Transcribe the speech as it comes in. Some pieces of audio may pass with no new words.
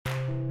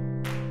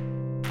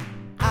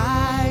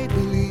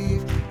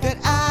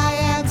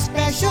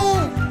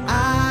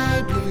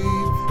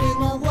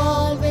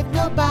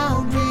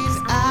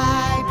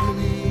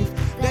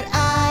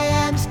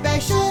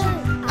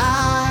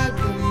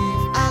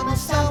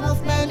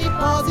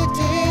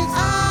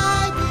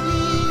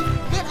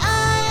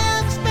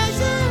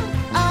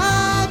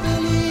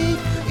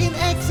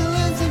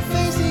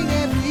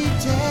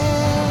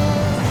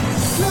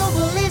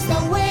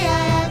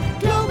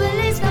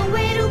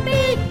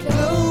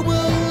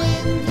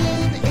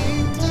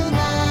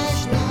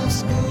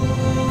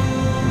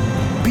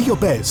your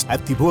best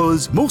at the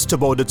world's most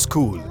awarded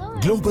school, Hello,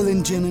 Global everyone.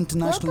 Indian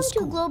International Welcome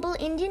School. to Global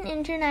Indian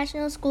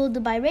International School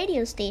Dubai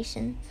radio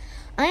station.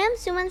 I am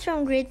Suman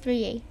from grade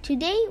 3A.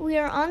 Today we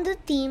are on the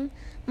theme,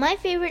 my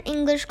favorite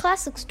English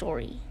classic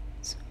story.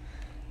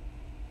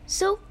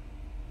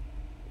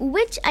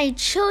 Which I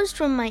chose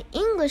from my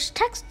English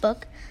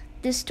textbook,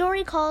 the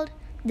story called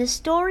The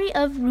Story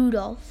of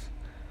Rudolph,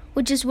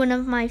 which is one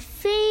of my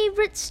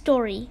favorite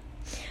stories,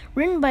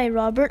 written by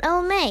Robert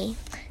L. May.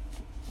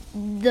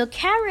 The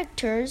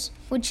characters,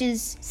 which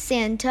is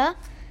Santa,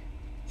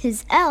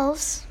 his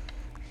elves,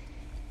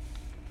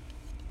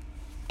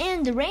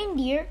 and the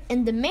reindeer,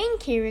 and the main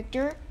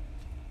character,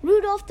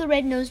 Rudolph the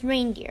Red-Nosed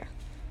Reindeer.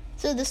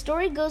 So the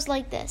story goes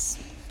like this.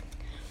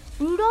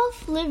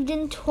 Rudolph lived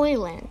in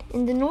Toyland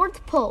in the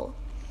North Pole.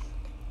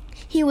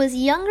 He was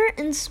younger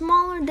and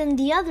smaller than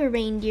the other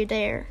reindeer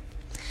there.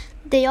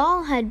 They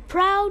all had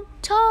proud,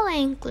 tall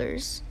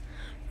antlers.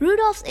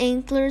 Rudolph's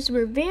antlers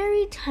were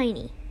very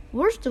tiny.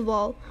 Worst of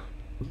all,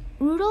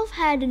 Rudolph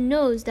had a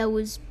nose that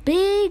was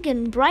big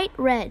and bright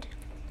red.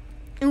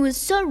 It was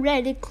so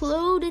red it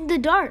glowed in the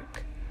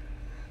dark.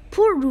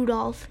 Poor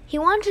Rudolph, he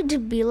wanted to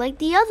be like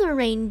the other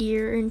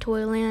reindeer in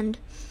Toyland.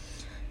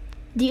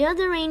 The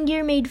other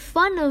reindeer made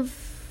fun of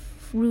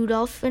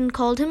Rudolph and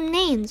called him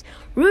names.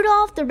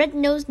 Rudolph the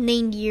Red-Nosed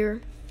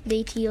Reindeer,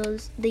 they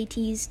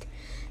teased.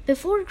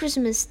 Before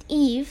Christmas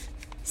Eve,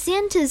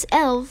 Santa's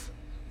elf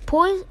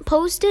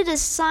posted a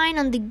sign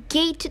on the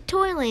gate to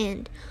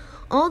Toyland.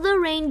 All the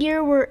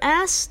reindeer were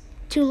asked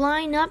to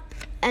line up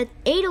at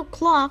 8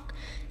 o'clock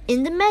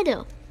in the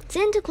meadow.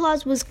 Santa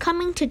Claus was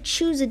coming to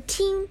choose a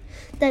team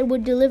that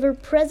would deliver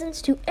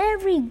presents to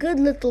every good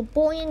little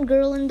boy and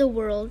girl in the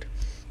world.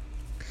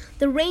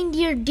 The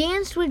reindeer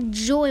danced with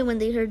joy when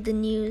they heard the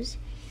news.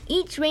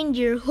 Each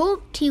reindeer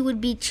hoped he would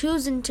be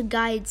chosen to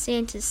guide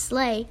Santa's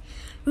sleigh.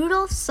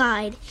 Rudolph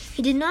sighed.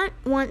 He did not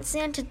want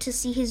Santa to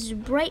see his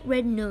bright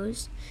red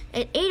nose.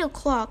 At 8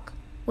 o'clock,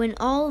 when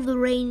all the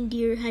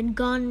reindeer had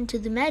gone into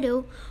the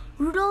meadow,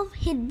 Rudolph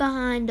hid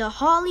behind a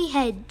holly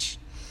hedge,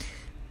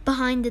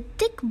 behind a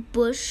thick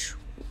bush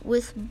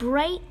with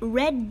bright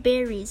red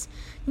berries.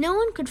 No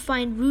one could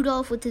find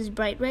Rudolph with his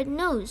bright red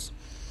nose.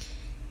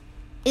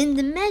 In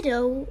the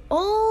meadow,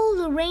 all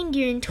the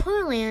reindeer in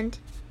Toyland,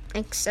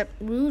 except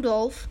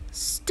Rudolph,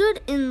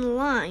 stood in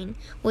line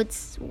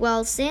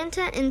while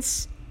Santa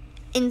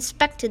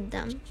inspected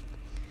them.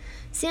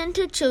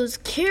 Santa chose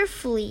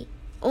carefully.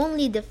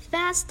 Only the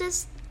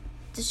fastest,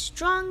 the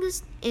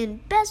strongest,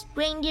 and best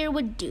reindeer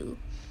would do.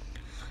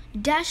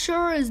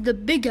 Dasher is the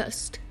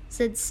biggest,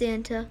 said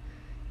Santa.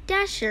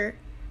 Dasher,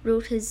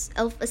 wrote his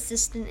elf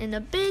assistant in a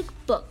big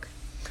book.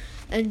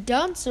 And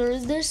Dancer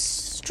is the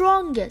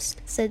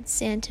strongest, said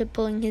Santa,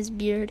 pulling his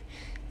beard.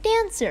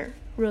 Dancer,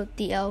 wrote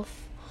the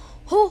elf.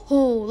 Ho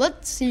ho,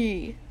 let's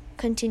see,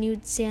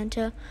 continued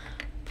Santa.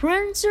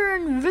 Prancer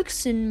and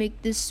Vixen make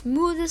the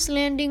smoothest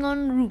landing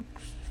on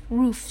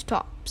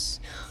rooftops.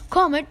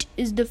 Comet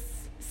is the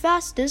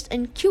fastest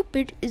and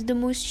Cupid is the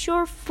most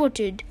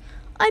sure-footed.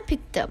 I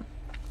picked them.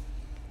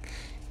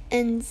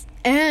 And,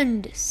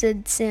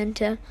 said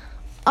Santa,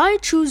 I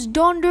choose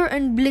Donder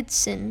and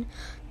Blitzen.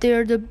 They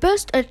are the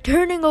best at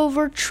turning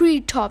over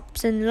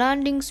treetops and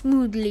landing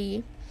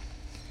smoothly.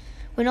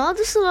 When all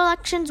the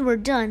selections were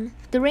done,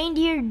 the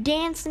reindeer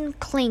danced and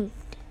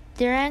clinked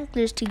their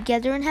antlers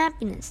together in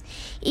happiness.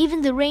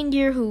 Even the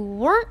reindeer who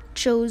weren't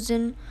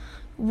chosen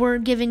were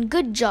given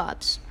good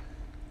jobs.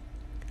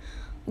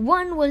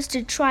 One was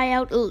to try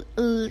out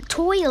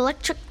toy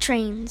electric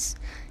trains.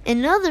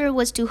 Another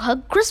was to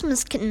hug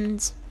Christmas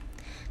kittens.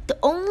 The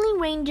only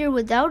reindeer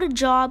without a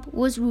job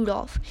was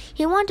Rudolph.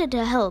 He wanted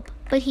to help,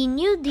 but he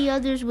knew the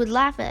others would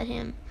laugh at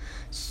him.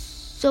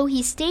 So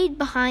he stayed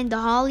behind the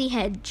holly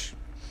hedge.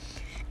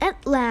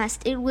 At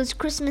last, it was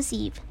Christmas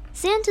Eve.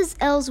 Santa's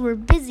elves were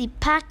busy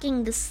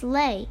packing the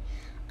sleigh.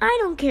 I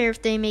don't care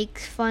if they make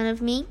fun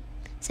of me,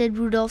 said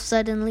Rudolph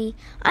suddenly.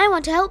 I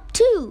want to help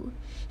too.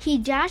 He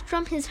dashed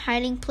from his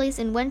hiding place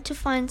and went to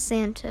find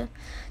Santa.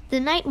 The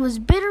night was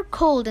bitter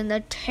cold and a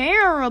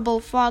terrible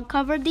fog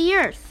covered the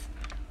earth.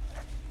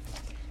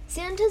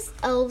 Santa's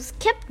elves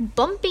kept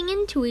bumping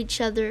into each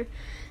other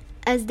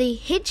as they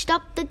hitched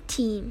up the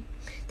team.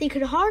 They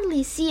could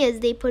hardly see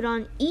as they put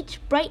on each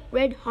bright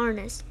red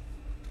harness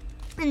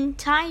and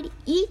tied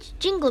each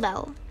jingle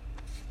bell.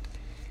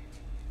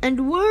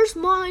 And where's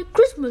my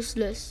Christmas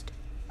list?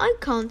 I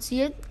can't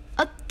see a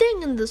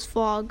thing in this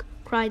fog,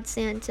 cried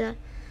Santa.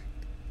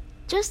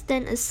 Just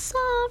then a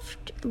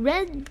soft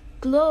red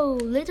glow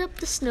lit up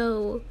the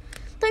snow.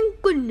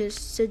 Thank goodness,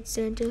 said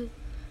Santa,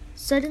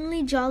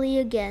 suddenly jolly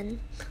again.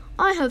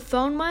 I have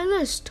found my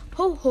list.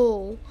 Ho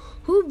ho!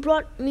 Who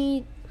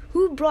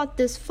brought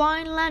this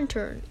fine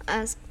lantern?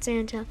 Asked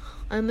Santa.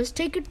 I must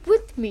take it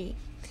with me.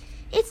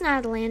 It's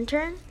not a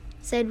lantern,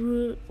 said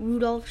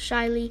Rudolph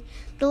shyly.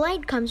 The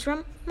light comes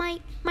from my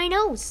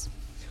nose.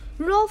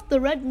 Rudolph the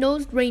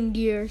Red-Nosed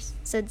Reindeer,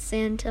 said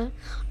Santa.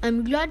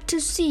 I'm glad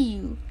to see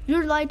you.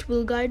 Your light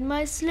will guide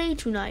my sleigh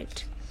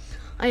tonight.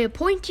 I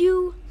appoint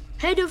you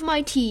head of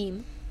my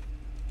team.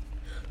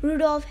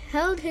 Rudolph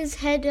held his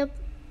head up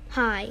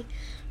high.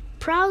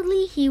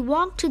 Proudly, he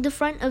walked to the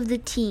front of the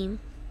team.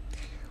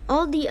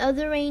 All the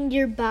other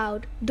reindeer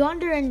bowed.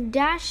 Donder and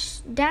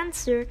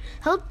Dancer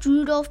helped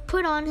Rudolph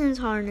put on his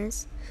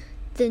harness.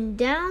 Then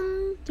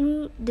down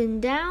through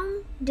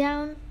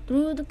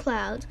the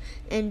clouds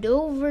and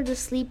over the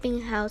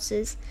sleeping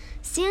houses,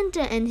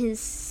 Santa and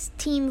his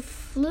team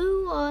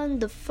flew on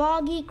the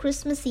foggy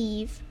Christmas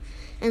Eve,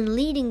 and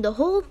leading the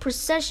whole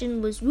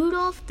procession was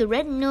Rudolph the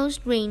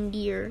Red-Nosed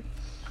Reindeer.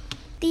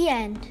 The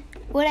end.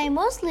 What I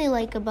mostly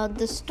like about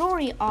the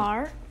story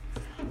are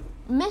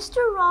Mr.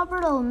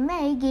 Robert L.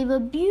 May gave a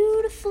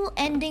beautiful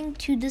ending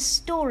to the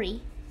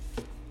story.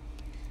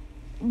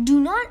 Do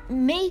not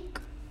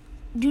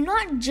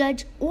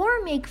judge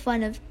or make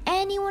fun of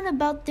anyone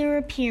about their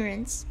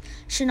appearance.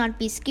 Should not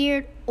be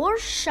scared or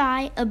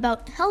shy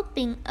about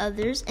helping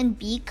others and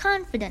be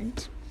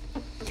confident.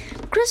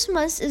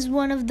 Christmas is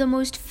one of the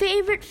most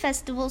favorite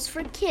festivals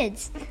for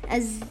kids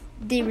as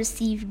they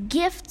receive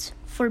gifts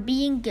for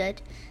being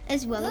good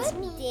as well as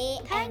me. Good day,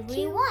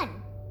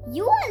 everyone.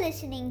 You are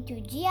listening to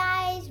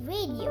GIS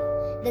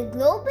Radio, the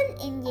Global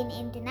Indian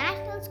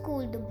International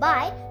School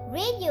Dubai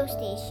radio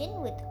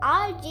station with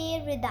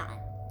RJ Ridan.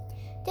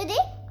 Today,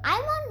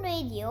 I'm on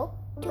radio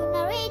to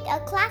narrate a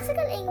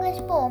classical English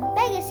poem,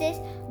 Pegasus,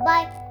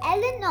 by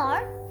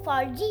Eleanor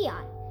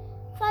Farjeon.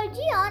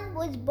 Farjeon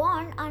was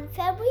born on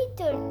February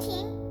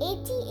 13,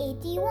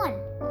 1881.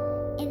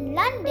 In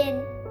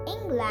London,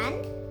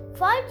 England,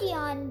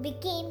 Farjeon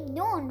became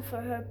known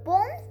for her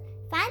poems,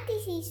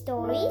 fantasy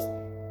stories,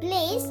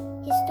 plays,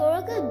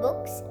 historical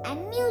books,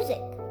 and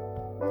music.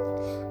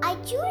 I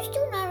choose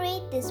to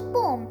narrate this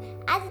poem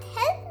as it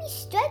helped me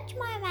stretch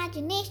my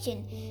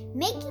imagination,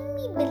 making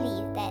me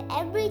believe that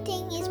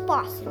everything is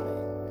possible.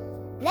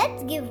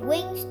 Let's give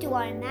wings to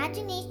our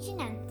imagination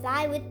and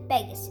fly with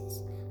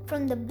Pegasus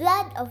from the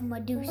blood of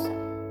Medusa.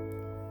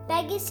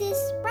 Pegasus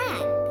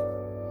sprang,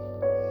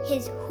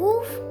 his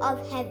hoof of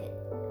heaven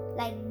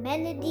like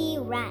melody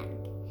rang.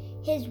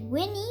 His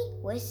whinny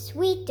was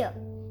sweeter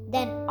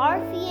than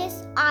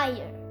Orpheus'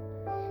 ire.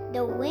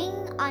 The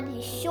wing on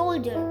his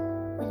shoulder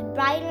was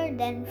brighter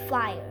than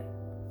fire.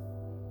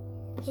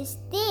 His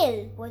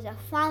tail was a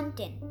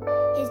fountain,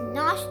 his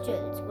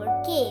nostrils were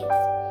caves,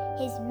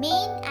 his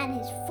mane and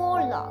his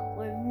forelock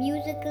were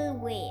musical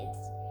waves.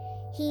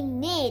 He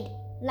neighed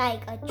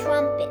like a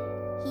trumpet,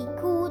 he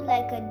cooed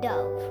like a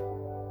dove.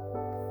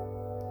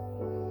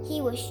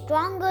 He was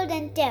stronger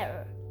than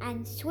terror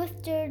and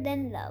swifter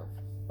than love.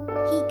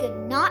 He could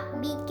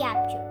not be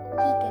captured,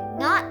 he could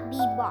not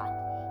be bought.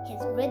 His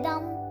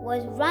rhythm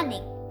was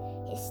running,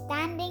 his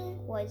standing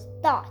was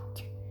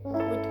thought,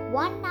 with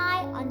one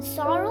eye on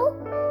sorrow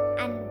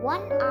and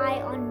one eye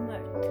on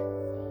mirth.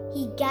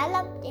 He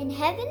galloped in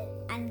heaven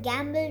and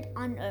gambled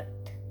on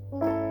earth.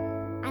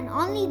 And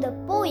only the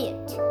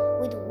poet,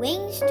 with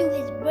wings to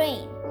his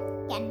brain,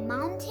 can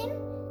mount him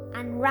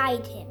and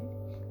ride him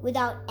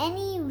without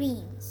any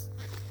reins.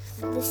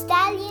 The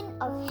stallion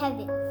of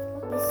heaven,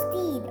 the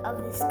steed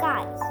of the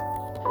skies,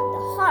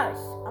 the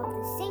horse of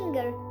the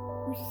singer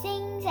who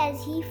sings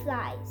as he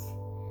flies.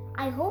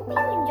 I hope you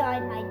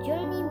enjoyed my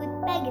journey with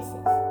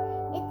Pegasus.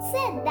 It's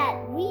said that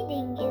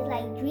reading is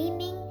like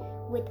dreaming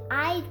with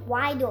eyes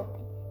wide open.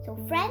 So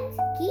friends,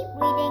 keep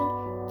reading,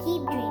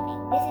 keep dreaming.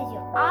 This is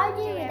your RJ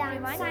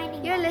Vedant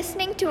signing You're off.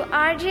 listening to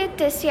RJ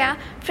Tisya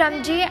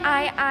from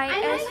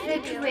JIIS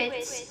with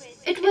Wits.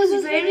 It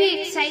was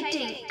very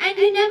exciting and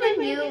you never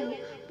knew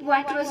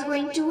what was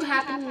going to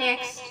happen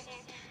next.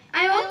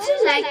 I also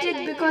liked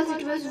it because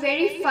it was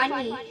very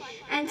funny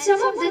and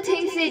some of the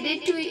things they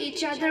did to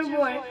each other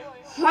were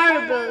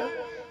horrible.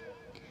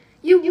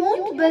 You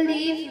won't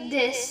believe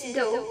this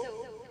though.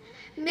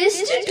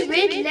 Mr.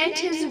 Twit let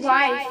his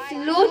wife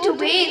float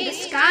away in the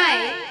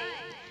sky.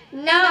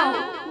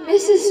 Now,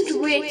 Mrs.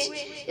 Twit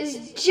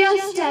is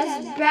just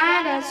as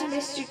bad as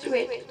Mr.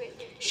 Twit.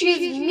 She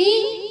is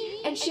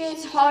mean and she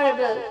is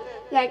horrible,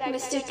 like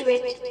Mr.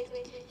 Twit.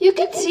 You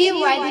can see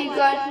why they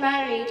got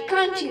married,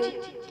 can't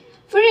you?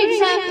 For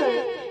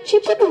example, she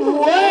put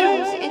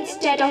worms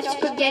instead of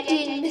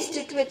spaghetti in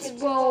Mr. Twit's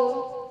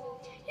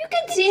bowl. You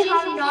can see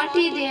how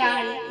naughty they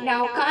are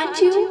now, can't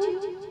you?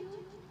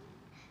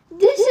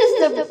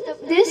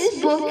 This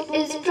book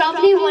is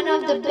probably one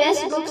of the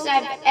best books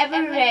I've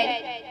ever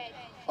read.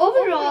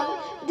 Overall,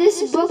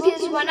 this book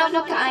is one of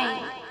a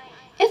kind.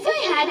 If I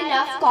had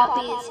enough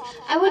copies,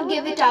 I would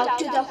give it out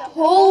to the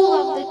whole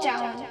of the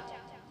town.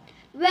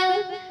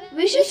 Well,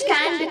 wishes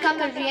can become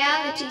a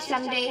reality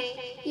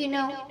someday, you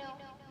know.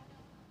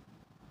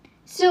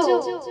 So,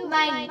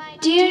 my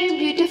dear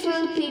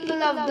beautiful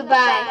people of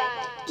Dubai,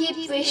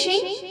 keep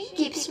wishing,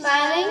 keep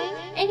smiling,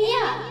 and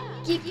yeah,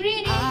 keep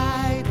reading.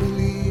 I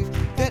believe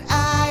that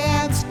I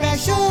am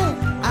special.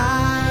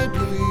 I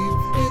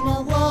believe in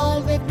a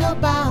world with no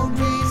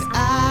boundaries.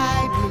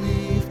 I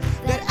believe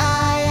that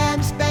I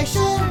am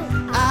special.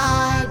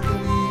 I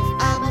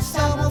believe I'm a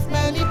sum of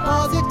many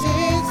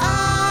positives.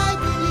 I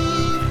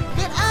believe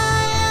that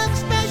I am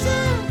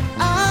special.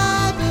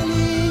 I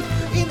believe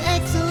in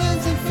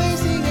excellence in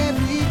facing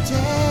every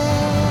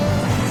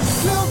test.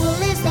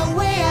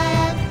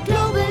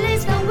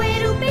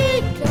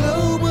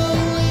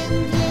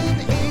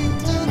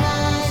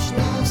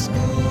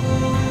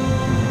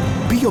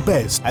 your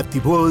best at the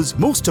world's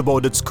most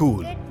awarded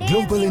school,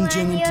 Global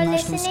Indian International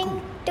School. You're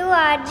listening to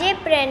RJ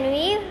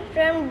Pranvi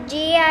from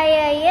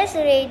GIIS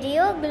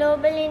Radio,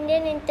 Global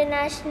Indian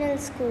International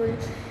School.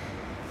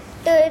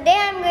 Today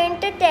I'm going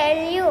to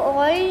tell you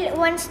all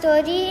one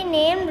story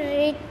named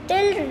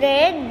Little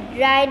Red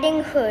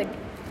Riding Hood.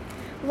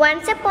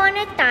 Once upon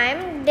a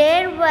time,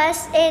 there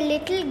was a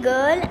little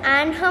girl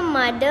and her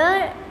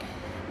mother.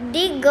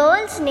 The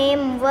girl's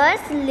name was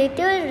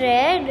Little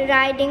Red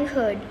Riding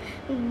Hood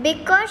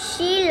because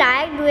she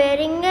liked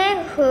wearing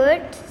a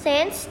hood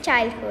since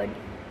childhood.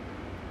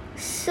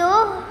 So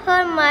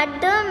her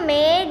mother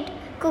made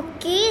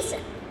cookies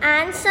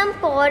and some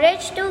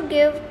porridge to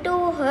give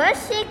to her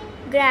sick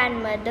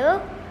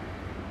grandmother.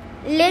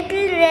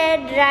 Little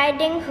Red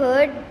Riding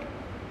Hood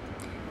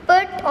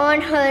put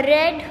on her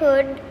red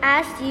hood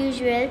as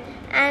usual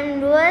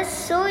and was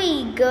so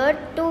eager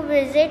to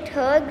visit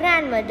her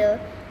grandmother.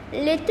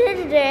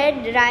 Little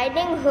Red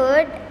Riding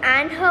Hood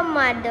and her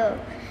mother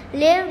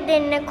lived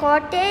in a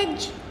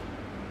cottage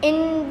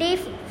in the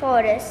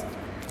forest.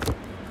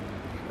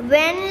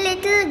 When the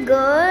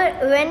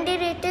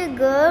little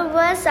girl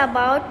was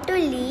about to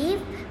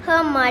leave,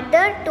 her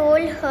mother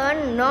told her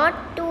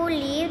not to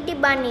leave the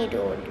bunny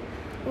road.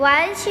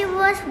 While she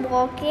was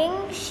walking,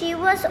 she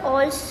was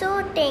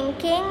also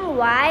thinking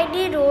why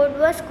the road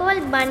was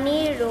called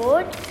Bunny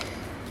Road.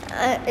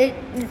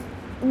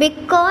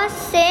 Because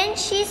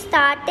since she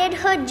started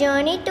her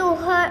journey to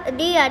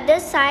the other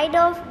side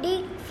of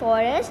the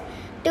forest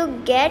to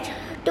get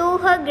to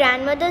her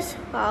grandmother's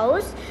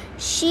house,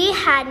 she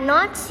had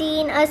not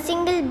seen a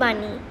single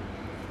bunny.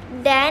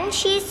 Then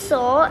she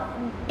saw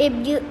a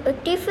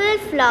beautiful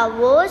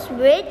flowers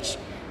which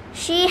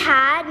she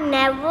had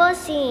never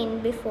seen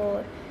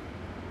before.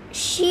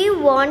 She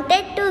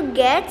wanted to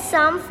get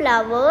some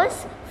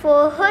flowers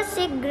for her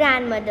sick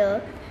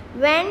grandmother.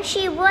 When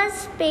she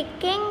was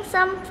picking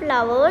some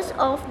flowers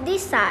off the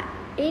side,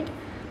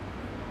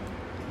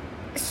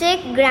 sick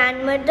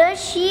grandmother,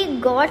 she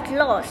got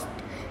lost.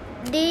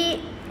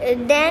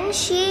 Then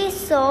she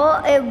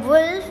saw a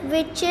wolf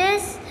which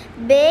is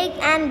big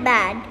and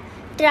bad,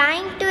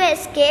 trying to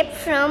escape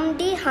from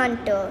the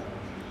hunter.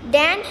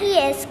 Then he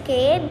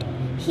escaped.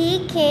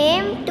 He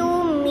came to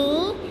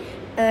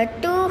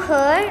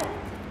her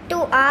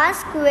to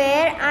ask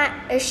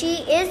where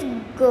she is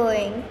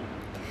going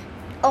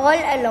all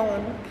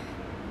alone.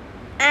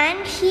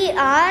 And he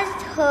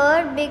asked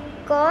her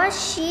because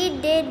she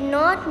did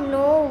not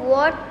know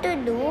what to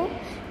do.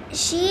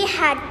 She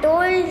had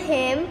told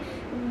him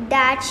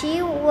that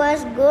she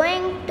was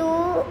going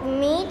to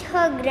meet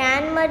her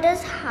grandmother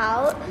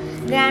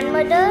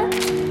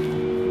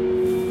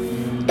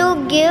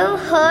to give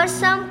her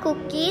some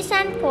cookies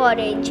and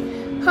porridge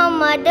her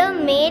mother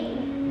made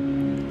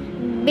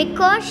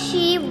because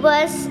she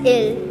was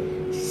ill.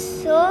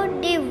 So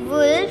the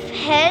wolf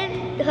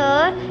helped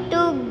her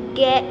to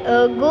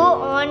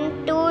go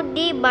on to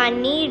the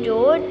bunny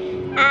road,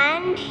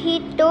 and he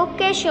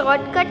took a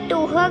shortcut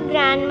to her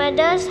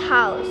grandmother's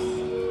house.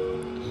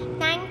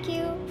 Thank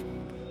you.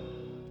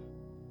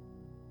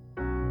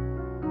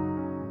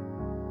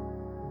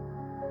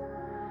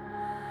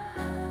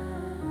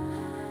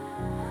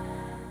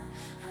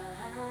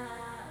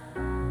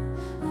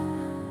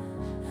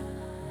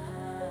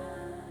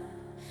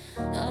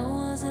 I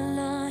was a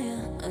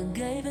liar, I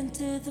gave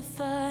into the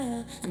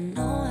fire. I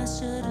know I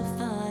should have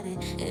fought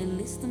it, at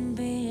least I'm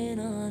being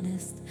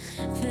honest.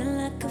 Feel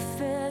like a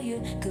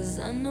failure, cause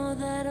I know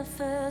that I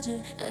failed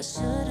you. I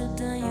should have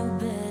done you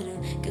better,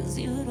 cause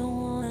you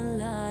don't want a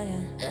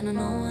liar. And I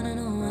know, and I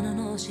know, and I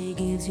know she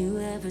gives you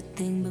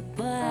everything, but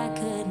boy, I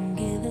couldn't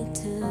give it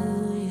to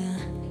you.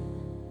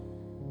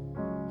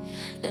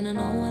 And I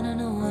know, and I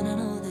know, and I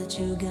know that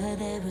you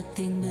got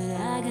everything, but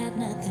I got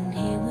nothing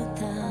here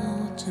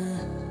without you.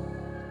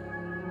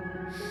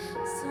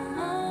 So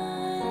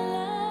one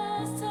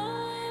last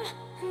time,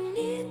 I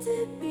need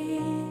to be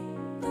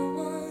the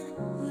one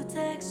who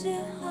takes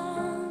you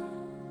home.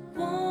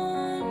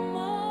 One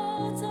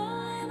more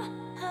time,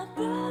 I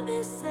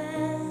promise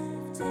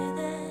after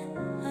that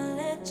I'll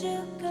let you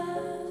go.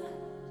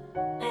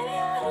 Maybe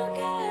I don't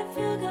care if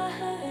you got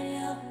hurt in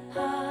your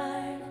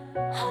heart.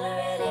 All I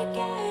really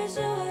care is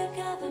you wake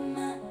up in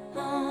my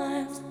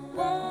arms.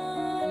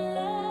 One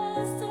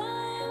last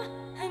time,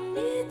 I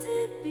need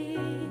to be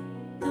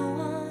the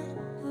one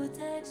who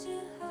takes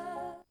you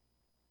home.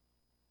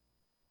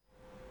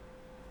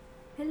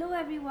 Hello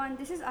everyone,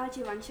 this is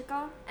RJ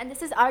Vanshika. And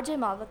this is RJ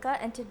Malvika,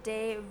 and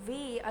today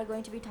we are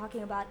going to be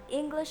talking about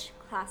English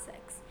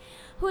classics.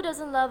 Who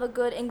doesn't love a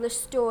good English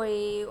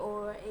story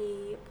or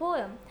a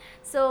poem?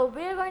 So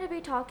we're going to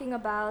be talking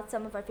about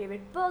some of our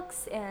favorite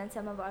books and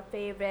some of our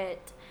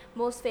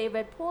most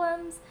favorite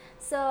poems.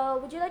 So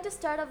would you like to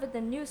start off with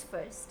the news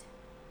first?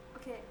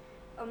 Okay,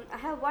 I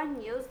have one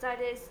news,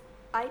 that is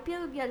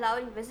IPL will be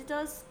allowing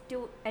visitors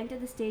to enter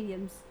the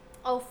stadiums.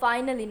 Oh,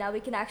 finally, now we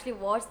can actually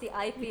watch the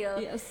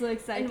IPL. Yeah, so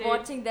excited. And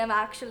watching them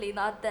actually,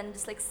 not then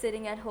just like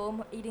sitting at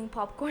home eating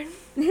popcorn.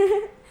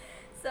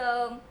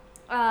 So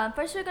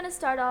first we're going to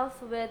start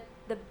off with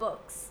the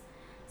books.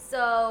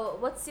 So,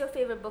 what's your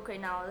favorite book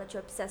right now that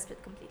you're obsessed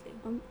with completely?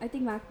 I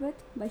think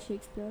Macbeth by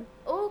Shakespeare.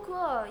 Oh,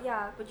 cool.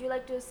 Yeah. Would you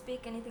like to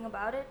speak anything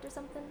about it or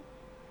something?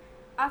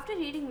 After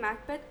reading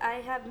Macbeth, I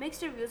have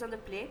mixed reviews on the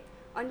play.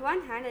 On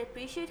one hand, I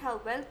appreciate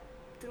how well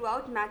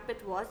throughout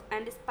Macbeth was,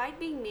 and despite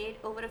being made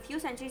over a few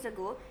centuries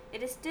ago,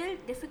 it is still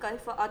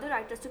difficult for other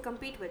writers to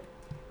compete with,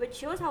 which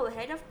shows how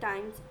ahead of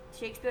times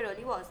Shakespeare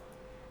really was.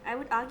 I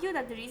would argue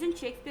that the reason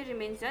Shakespeare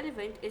remains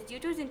relevant is due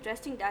to his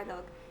interesting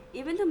dialogue.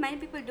 Even though many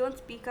people don't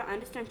speak or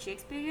understand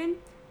Shakespearean,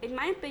 in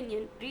my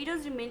opinion,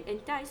 readers remain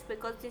enticed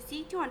because they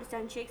seek to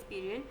understand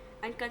Shakespearean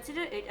and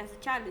consider it as a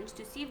challenge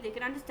to see if they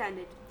can understand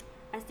it.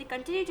 As they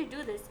continue to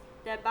do this,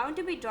 they are bound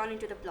to be drawn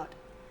into the plot.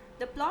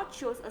 The plot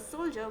shows a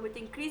soldier with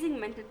increasing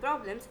mental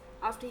problems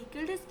after he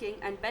killed his king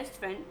and best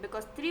friend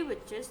because three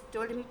witches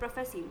told him a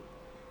prophecy.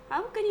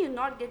 How can you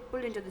not get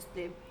pulled into this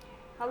play?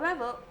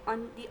 However,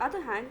 on the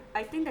other hand,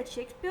 I think that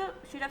Shakespeare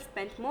should have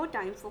spent more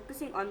time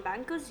focusing on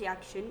Banquo's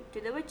reaction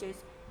to the witches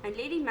and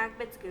Lady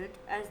Macbeth's guilt,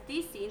 as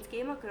these scenes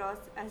came across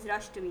as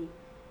rushed to me.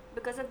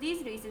 Because of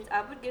these reasons,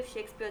 I would give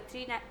Shakespeare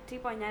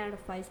 3.9 out of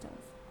 5 stars.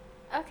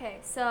 Okay,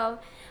 so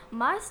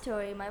my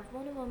story,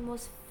 one of my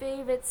most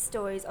favorite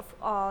stories of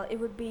all, it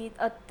would be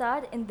A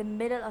Thud in the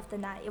Middle of the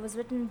Night. It was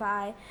written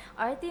by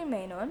Arthur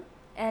Maynard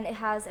and it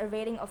has a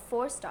rating of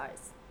 4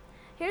 stars.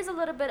 Here's a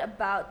little bit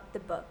about the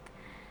book.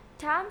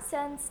 Tam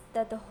sensed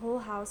that the whole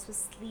house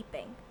was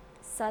sleeping.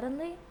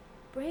 Suddenly,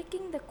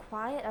 breaking the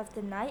quiet of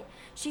the night,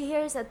 she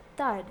hears a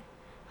thud.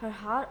 Her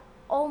heart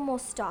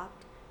almost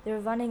stopped. The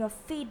running of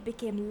feet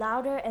became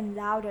louder and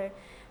louder.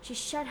 She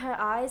shut her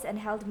eyes and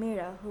held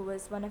Mira, who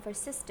was one of her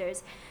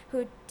sisters,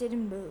 who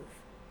didn't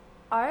move.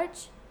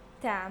 Arj,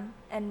 Tam,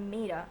 and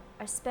Mira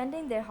are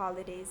spending their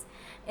holidays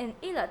in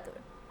Ilatur,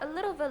 a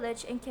little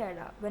village in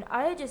Kerala, when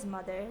Arj's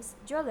mother's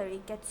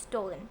jewelry gets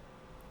stolen.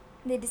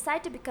 They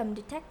decide to become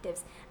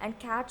detectives and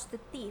catch the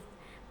thief,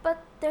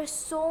 but there's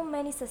so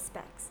many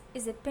suspects.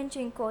 Is it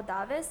Pinchin Ko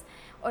Davis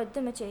or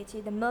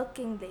Dumachechi, the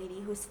milking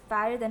lady who's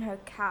fatter than her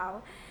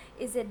cow?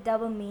 Is it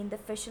Double Mean, the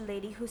fisher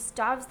lady who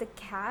starves the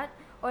cat?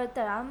 Or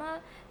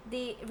Tarama,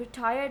 the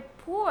retired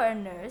poor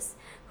nurse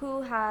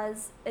who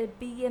has a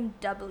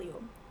BMW?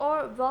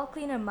 Or well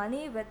cleaner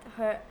money with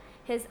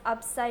his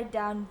upside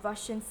down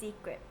Russian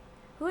secret?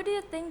 Who do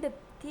you think the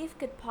thief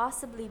could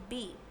possibly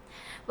be?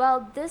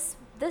 Well, this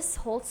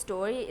whole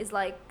story is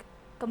like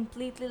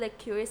completely like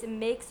curious. It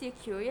makes you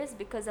curious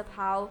because of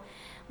how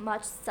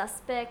much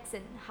suspects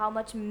and how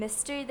much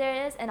mystery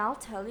there is, and I'll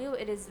tell you,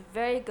 it is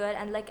very good.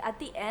 And like at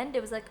the end,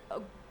 it was like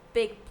a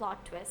big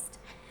plot twist.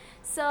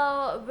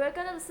 So we're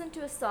gonna listen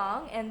to a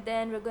song and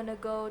then we're gonna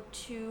go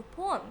to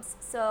poems.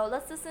 So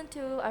let's listen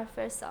to our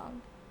first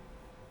song.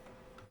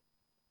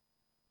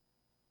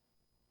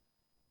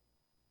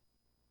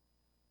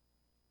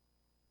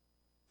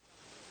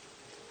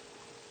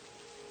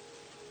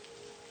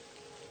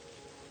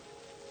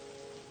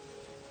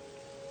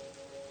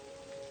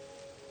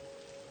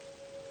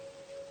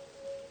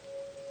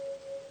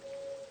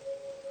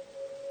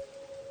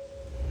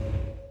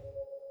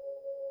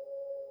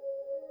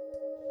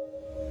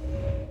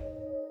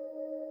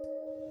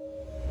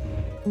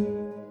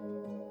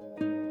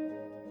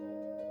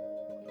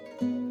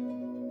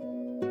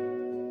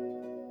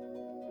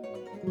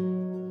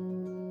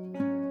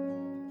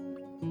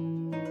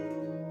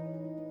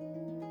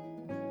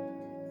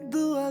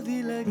 दुआ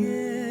भी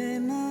लगे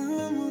ना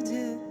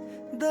मुझे,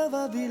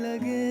 दवा भी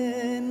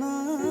लगे ना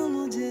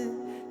मुझे,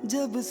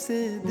 जब से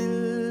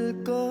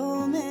दिल को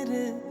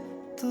मेरे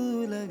तू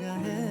लगा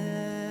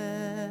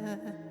है।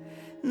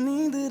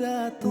 नींद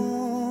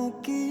रातों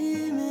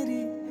की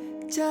मेरी,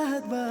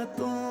 चाहत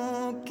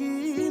बातों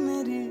की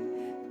मेरी,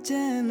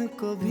 चैन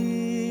को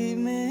भी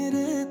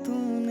मेरे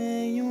तूने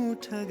यूं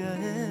ठगा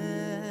है।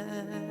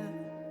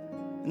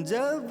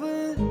 जब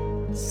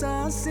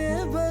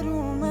सांसें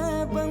भरूं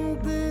मैं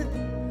बंद,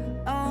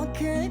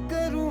 आंखें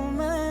करूं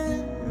मैं,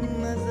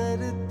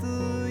 नजर तू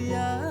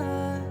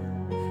यार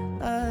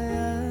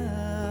आया।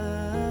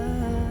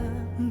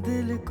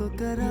 दिल को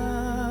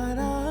करार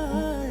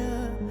आया,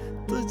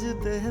 तुझ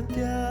पे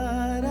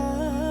प्यार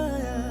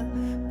आया,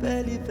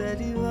 पहली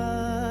पहली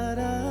बार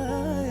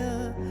आया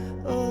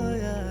ओ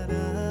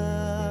यारा।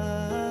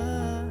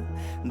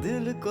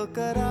 दिल को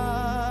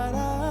करार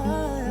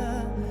आया,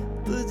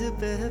 तुझ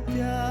पे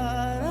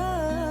प्यार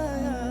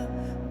आया,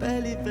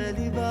 पहली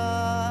पहली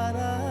बार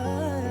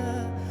आया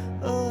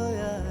ओ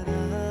यारा।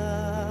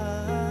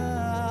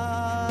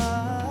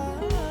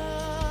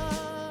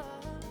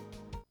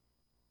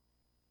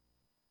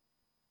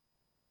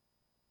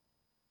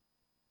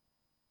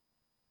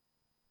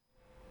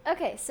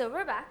 Okay, so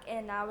we're back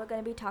and now we're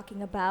going to be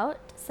talking about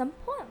some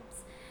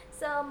poems.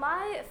 So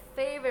my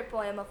favorite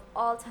poem of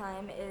all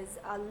time is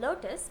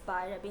Lotus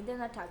by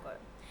Rabindranath Tagore.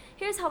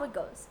 Here's how it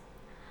goes.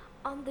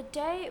 On the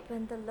day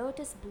when the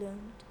lotus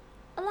bloomed,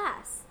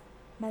 alas,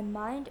 my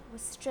mind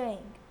was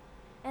straying,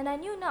 and I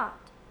knew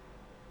not.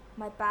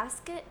 My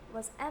basket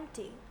was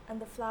empty, and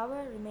the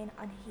flower remained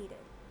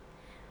unheeded.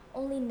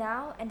 Only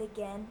now and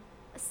again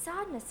a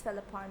sadness fell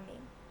upon me.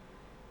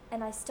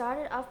 and I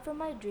started up from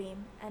my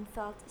dream and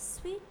felt a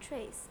sweet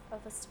trace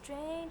of a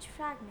strange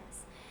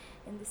fragrance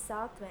in the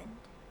south wind.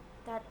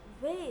 That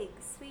vague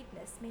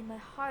sweetness made my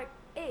heart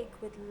ache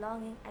with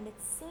longing, and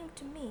it seemed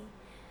to me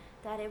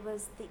that it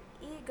was the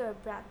eager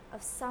breath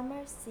of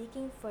summer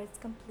seeking for its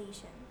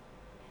completion.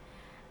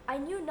 I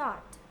knew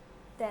not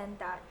then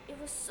that it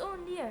was so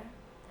near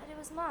that it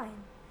was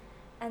mine,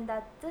 and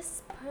that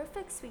this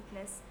perfect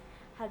sweetness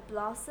had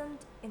blossomed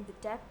in the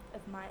depth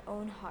of my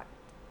own heart.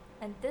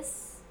 And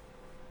this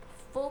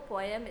full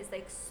poem is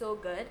like so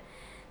good.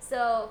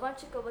 So,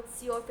 Vanchika,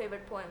 what's your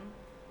favorite poem?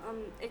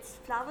 It's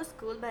Flower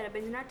School by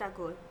Rabindranath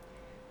Tagore.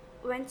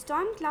 When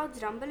storm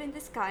clouds rumble in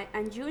the sky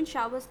and June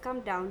showers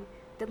come down,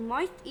 the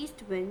moist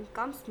east wind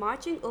comes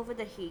marching over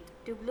the heath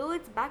to blow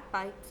its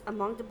bagpipes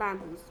among the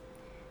bamboos.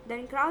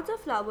 Then crowds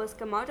of flowers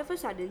come out of a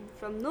sudden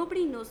from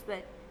nobody knows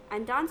where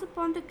and dance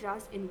upon the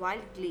grass in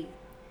wild glee.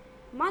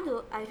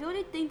 Mother, I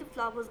really think the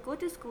flowers go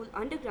to school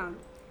underground.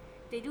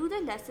 They do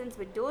their lessons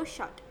with doors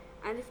shut,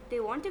 and if they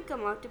want to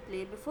come out to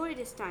play before it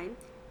is time,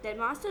 their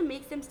master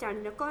makes them stand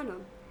in a corner.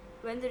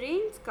 When the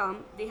rains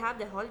come, they have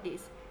their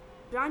holidays.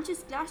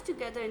 Branches clash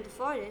together in the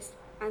forest,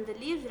 and the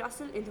leaves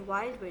rustle in the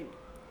wild wind.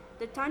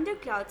 The thunder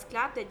clouds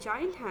clap their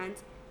giant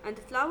hands, and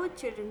the flower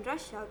children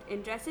rush out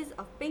in dresses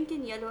of pink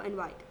and yellow and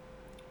white.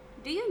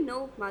 Do you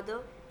know, Mother,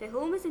 their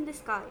home is in the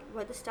sky,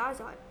 where the stars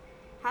are.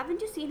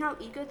 Haven't you seen how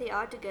eager they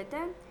are to get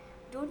there?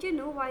 Don't you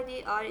know why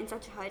they are in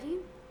such a hurry?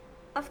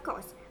 Of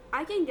course,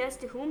 I can guess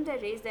to whom they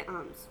raise their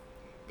arms.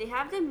 They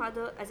have their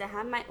mother as I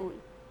have my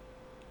own.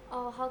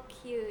 Oh, how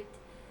cute.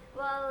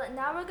 Well,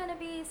 now we're going to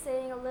be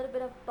saying a little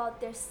bit about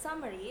their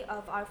summary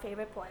of our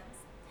favorite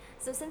poems.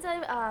 So since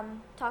I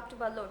talked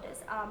about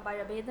Lotus by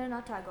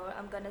Rabindranath Tagore,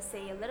 I'm going to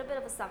say a little bit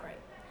of a summary.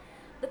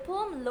 The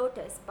poem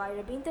Lotus by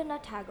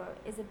Rabindranath Tagore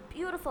is a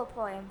beautiful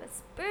poem with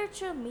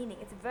spiritual meaning.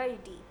 It's very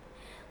deep.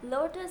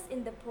 Lotus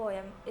in the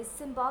poem is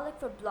symbolic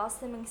for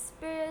blossoming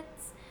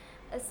spirits,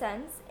 a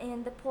sense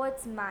in the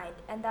poet's mind,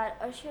 and that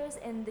ushers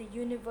in the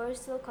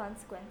universal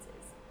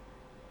consequences.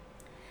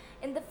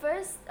 In the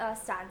first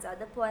stanza,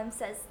 the poem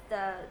says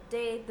the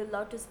day the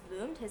lotus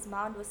bloomed, his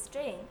mind was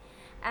straying,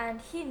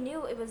 and he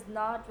knew it was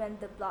not when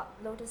the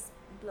lotus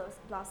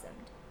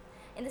blossomed.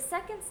 In the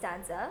second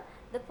stanza,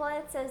 the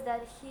poet says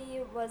that he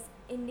was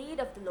in need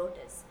of the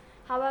lotus.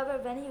 However,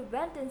 when he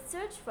went in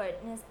search for it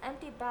in his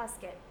empty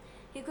basket,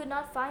 he could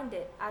not find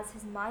it, as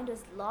his mind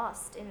was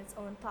lost in its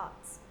own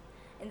thoughts.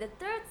 In the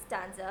third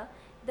stanza,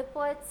 the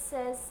poet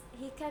says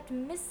he kept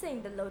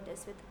missing the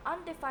lotus with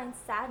undefined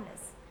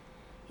sadness.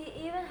 He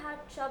even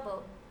had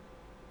trouble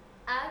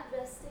at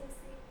resting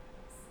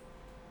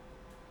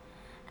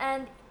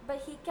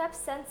but he kept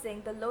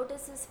sensing the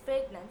lotus's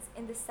fragrance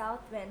in the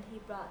south wind he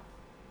brought.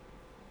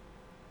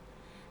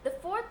 The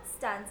fourth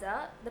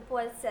stanza, the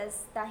poet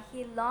says that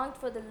he longed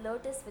for the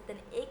lotus with an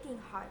aching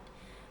heart.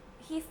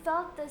 He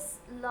felt this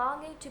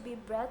longing to be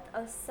breath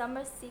of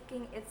summer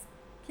seeking its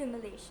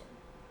accumulation.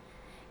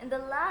 In the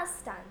last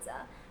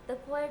stanza, the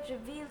poet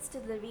reveals to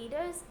the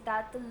readers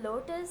that the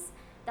lotus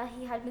that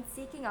he had been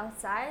seeking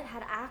outside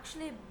had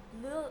actually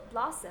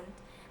blossomed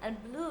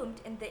and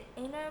bloomed in the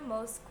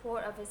innermost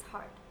core of his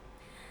heart.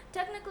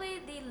 Technically,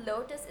 the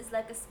lotus is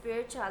like a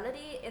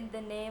spirituality in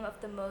the name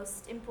of the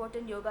most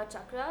important yoga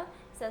chakra,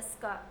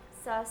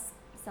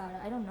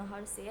 Sahasrara. I don't know how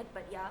to say it,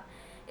 but yeah.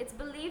 It's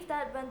believed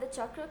that when the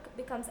chakra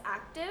becomes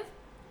active,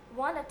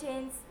 one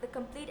attains the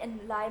complete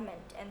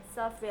enlightenment and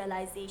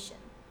self-realization.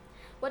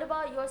 What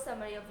about your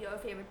summary of your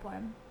favorite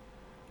poem?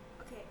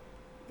 Okay,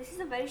 this is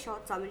a very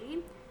short summary.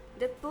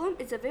 The poem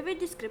is a vivid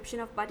description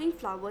of budding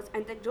flowers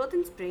and their growth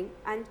in spring,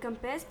 and it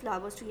compares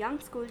flowers to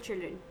young school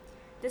children.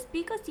 The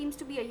speaker seems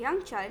to be a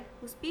young child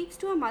who speaks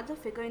to a mother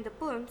figure in the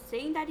poem,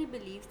 saying that he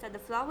believes that the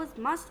flowers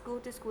must go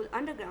to school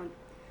underground.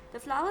 The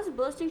flowers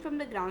bursting from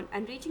the ground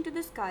and reaching to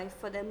the sky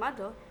for their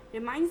mother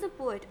reminds the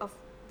poet of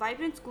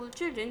vibrant school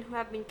children who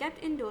have been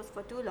kept indoors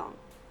for too long.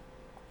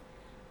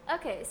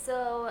 Okay,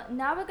 so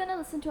now we're gonna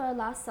listen to our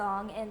last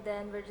song, and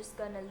then we're just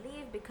gonna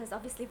leave because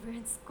obviously we're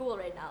in school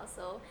right now.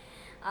 So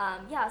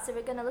so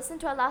we're gonna listen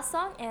to our last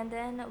song, and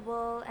then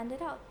we'll end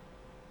it out.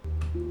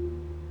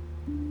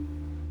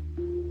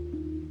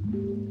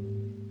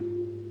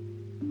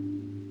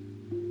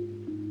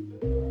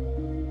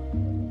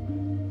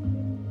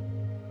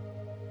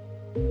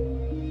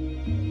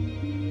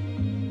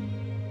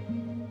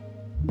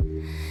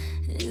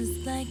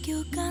 It's like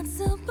you got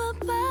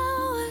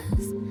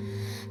superpowers.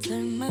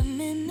 Turn my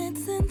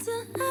minutes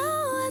into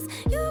hours.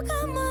 You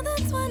got more than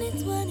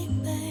 20/20,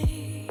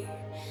 babe.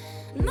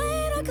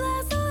 Made a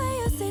glass the way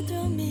you see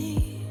through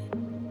me.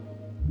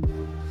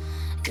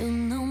 You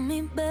know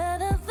me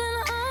better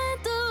than I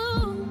do.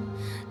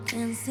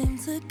 Can't seem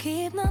to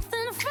keep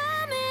nothing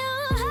from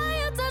you. How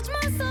you touch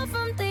my soul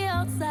from the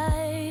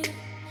outside.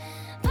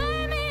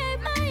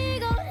 Permeate my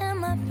ego and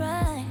my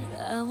pride.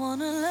 I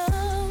wanna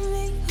love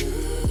me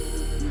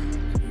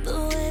the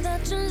way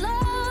that you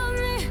love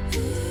me.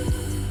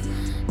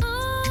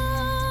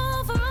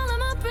 Oh, for all of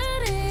my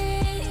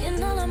pretty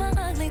and all of my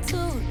ugly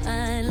too.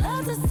 I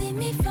love to see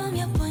me from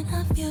your point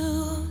of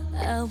view.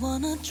 I I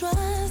wanna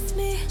trust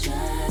me,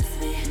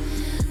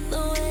 the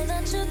way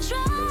that you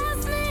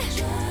trust me.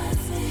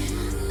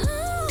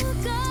 Ooh,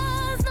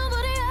 'cause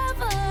nobody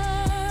ever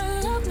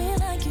loved me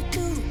like you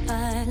do.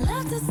 I'd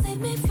love to see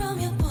me from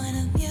your point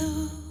of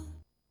view.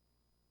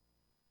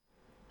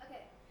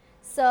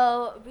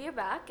 So we're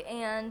back,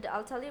 and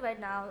I'll tell you right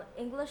now,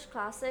 English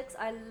classics,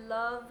 I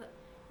love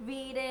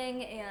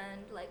reading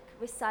and like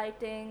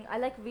reciting. I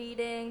like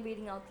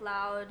reading out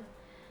loud.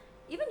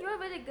 Even you're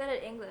really good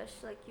at English.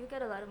 Like you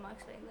get a lot of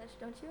marks for English,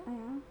 don't you? I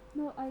am.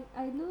 No,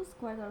 I lose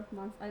quite a lot of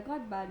marks. I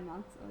got bad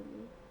marks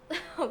earlier.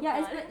 Oh,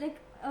 Yeah, God. it's like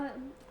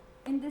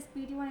in this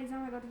PT1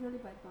 exam, I got really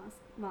bad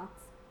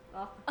marks.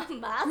 Oh.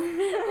 Math?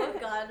 Oh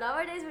god,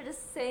 nowadays we're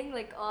just saying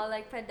like all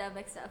like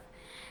pandemic stuff.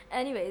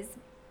 Anyways,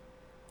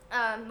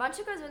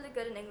 Vanshika is really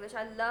good in English.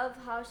 I love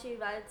how she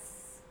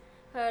writes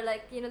her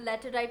like, you know,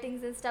 letter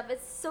writings and stuff.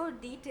 It's so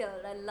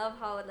detailed. I love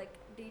how like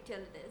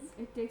detailed it is.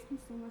 It takes me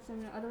so much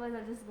time. Otherwise,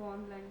 I'll just go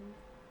online,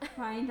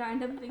 find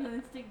random things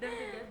and stick them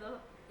together.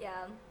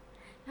 Yeah.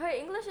 Her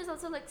English is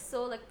also like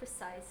so like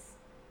precise.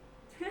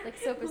 Like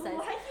so precise.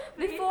 Why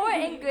Before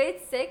in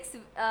grade 6,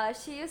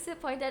 she used to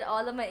point out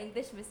all of my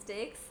English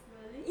mistakes.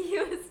 Really?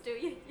 Used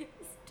to.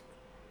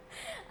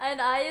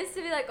 And I used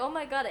to be like, oh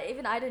my god,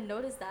 even I didn't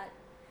notice that.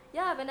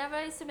 Yeah, whenever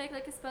I used to make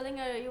like a spelling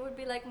error, you would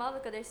be like,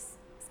 Malvika, there's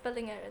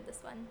spelling error in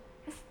this one.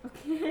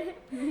 Okay,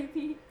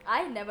 maybe.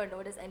 I never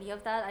notice any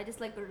of that. I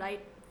just like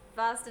write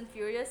fast and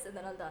furious and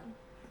then I'm done.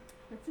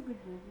 That's a good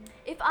movie.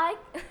 If I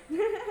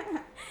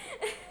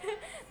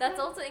that's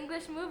also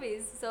English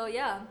movies, so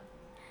yeah.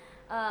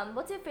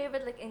 What's your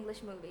favorite like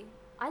English movie?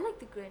 I like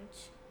The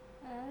Grinch.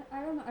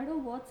 I don't know. I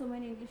don't watch so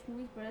many English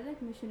movies, but I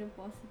like Mission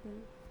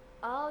Impossible.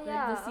 Oh Like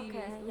yeah, the series,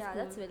 okay, those yeah,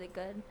 that's two. really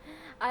good.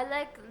 I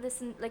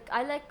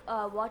like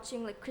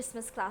watching like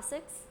Christmas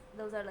classics.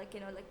 Those are like,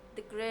 you know, like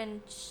The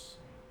Grinch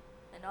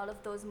and all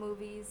of those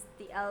movies,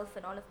 The Elf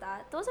and all of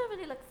that. Those are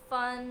really like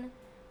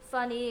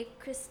funny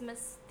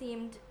Christmas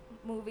themed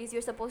movies.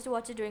 You're supposed to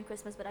watch it during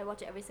Christmas, but I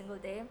watch it every single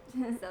day.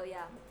 So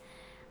yeah.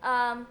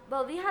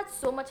 Well, we had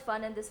so much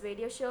fun in this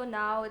radio show.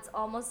 Now it's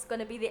almost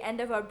gonna be the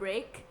end of our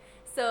break,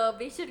 so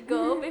we should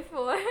go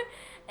before.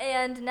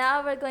 And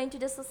now we're going to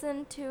just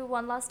listen to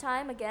One Last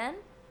Time again.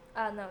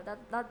 No,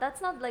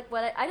 that's not like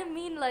what I didn't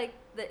mean like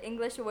the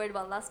English word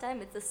one last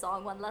time. It's the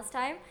song One Last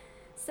Time.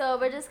 So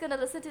we're just gonna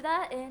listen to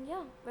that, and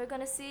yeah, we're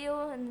gonna see you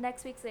in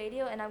next week's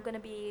radio, and we're gonna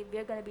be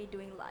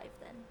doing live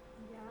then.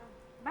 Yeah.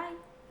 Bye.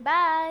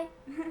 Bye.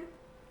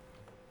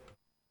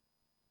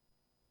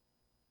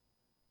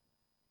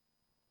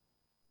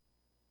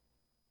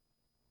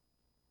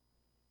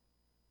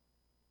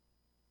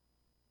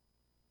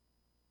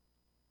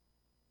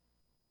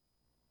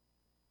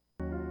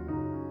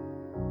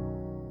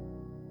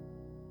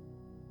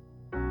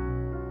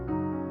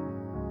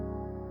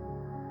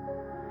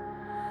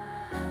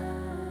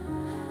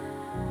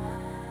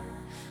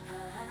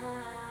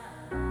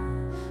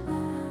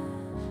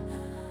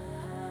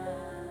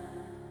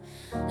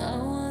 I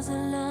was a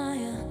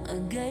liar, I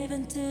gave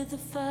into the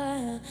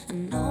fire. I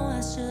know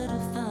I should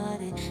have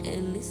fought it,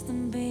 at least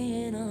I'm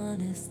being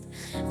honest.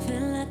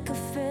 Feel like a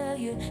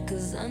failure,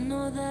 cause I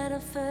know that I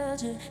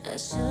failed you. I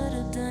should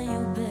have done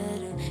you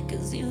better,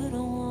 cause you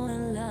don't want a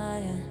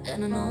liar.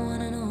 And I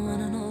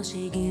know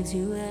she gives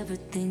you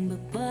everything,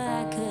 but boy,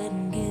 I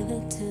couldn't give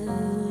it to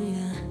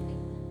you.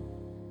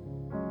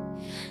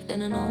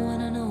 And I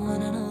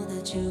know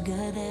that you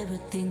got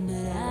everything,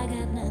 but I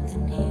got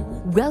nothing here.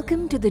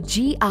 Welcome to the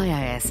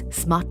GIIS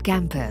Smart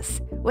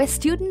Campus, where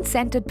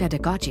student-centered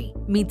pedagogy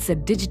meets a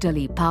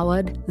digitally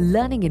powered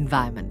learning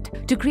environment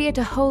to create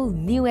a whole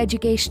new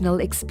educational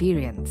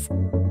experience.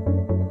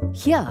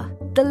 Here,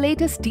 the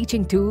latest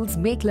teaching tools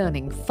make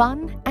learning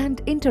fun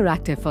and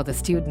interactive for the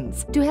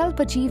students to help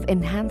achieve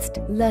enhanced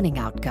learning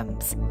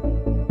outcomes.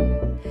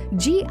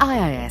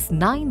 GIIS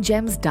 9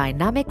 GEMS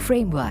Dynamic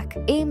Framework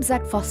aims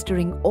at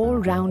fostering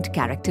all-round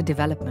character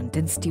development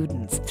in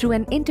students through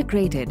an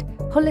integrated,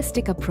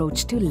 holistic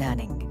approach to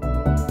learning.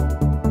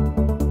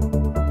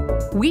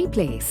 We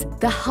place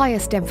the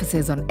highest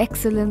emphasis on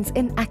excellence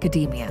in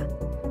academia.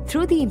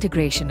 Through the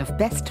integration of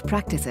best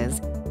practices,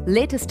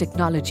 latest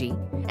technology,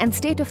 and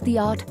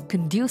state-of-the-art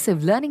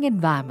conducive learning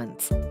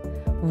environments,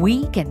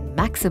 we can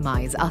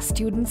maximize our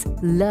students'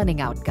 learning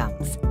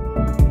outcomes.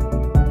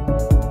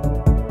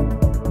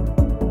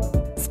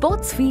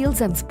 Sports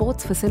fields and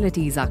sports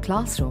facilities are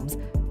classrooms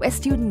where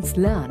students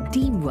learn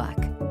teamwork,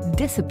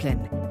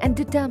 discipline, and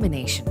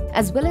determination,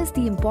 as well as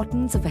the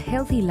importance of a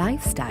healthy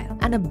lifestyle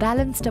and a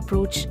balanced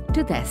approach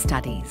to their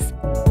studies.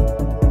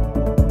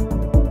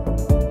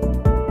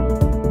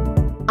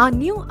 Our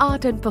new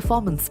art and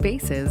performance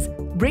spaces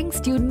bring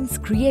students'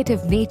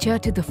 creative nature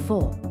to the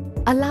fore,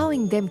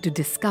 allowing them to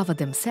discover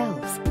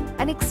themselves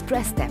and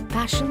express their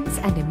passions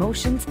and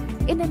emotions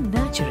in a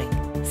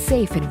nurturing,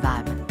 safe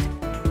environment.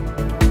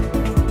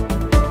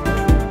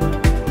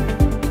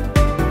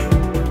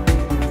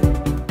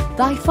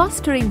 By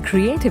fostering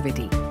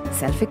creativity,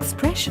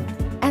 self-expression,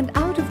 and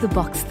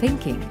out-of-the-box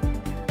thinking,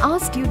 our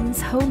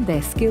students hone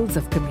their skills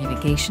of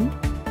communication,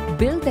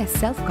 build their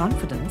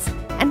self-confidence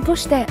and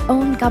push their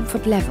own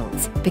comfort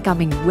levels,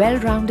 becoming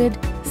well-rounded,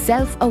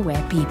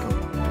 self-aware people.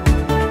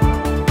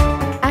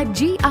 At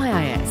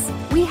GIIS,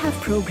 we have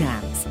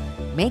programs,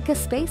 maker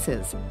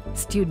spaces,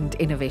 student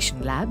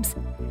innovation labs,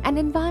 and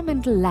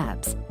environmental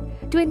labs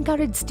to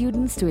encourage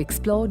students to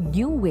explore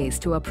new ways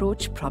to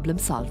approach problem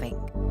solving.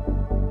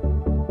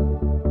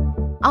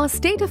 Our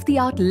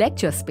state-of-the-art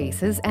lecture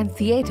spaces and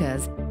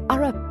theatres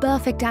are a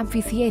perfect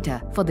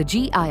amphitheatre for the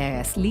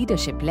GIIS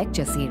Leadership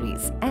Lecture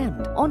Series and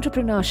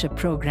entrepreneurship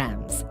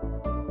programs.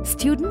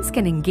 Students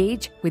can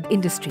engage with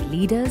industry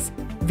leaders,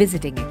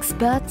 visiting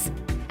experts,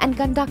 and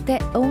conduct their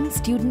own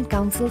student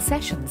council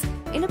sessions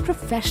in a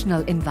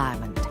professional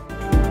environment.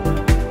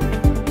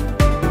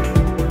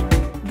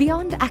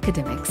 Beyond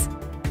academics,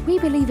 we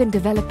believe in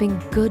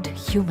developing good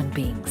human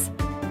beings.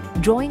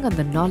 Drawing on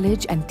the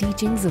knowledge and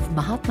teachings of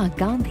Mahatma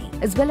Gandhi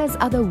as well as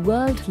other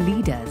world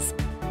leaders,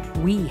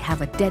 we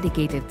have a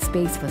dedicated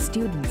space for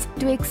students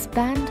to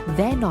expand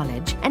their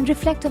knowledge and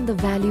reflect on the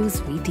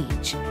values we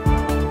teach.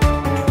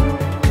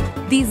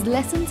 These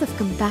lessons of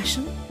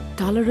compassion,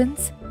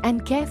 tolerance,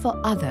 and care for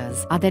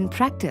others are then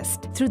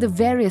practiced through the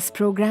various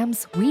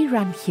programs we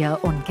run here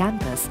on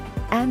campus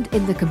and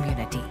in the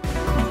community.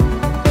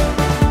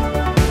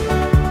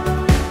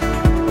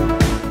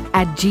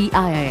 At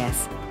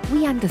GIIS,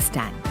 we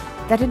understand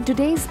that in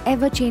today's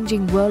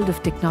ever-changing world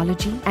of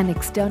technology and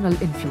external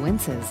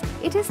influences,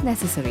 it is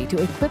necessary to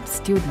equip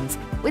students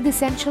with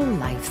essential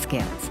life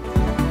skills.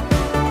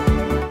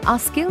 Our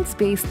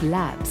skills-based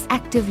labs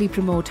actively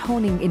promote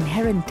honing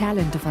inherent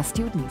talent of our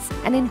students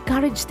and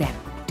encourage them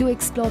to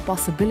explore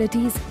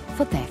possibilities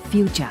for their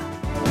future.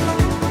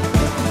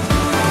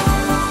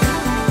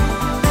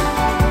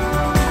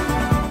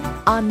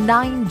 Our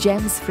 9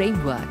 GEMS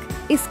framework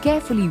is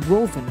carefully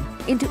woven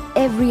into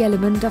every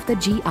element of the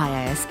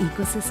GIIS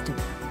ecosystem.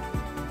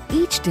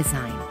 Each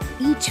design,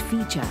 each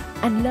feature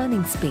and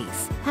learning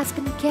space has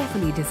been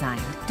carefully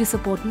designed to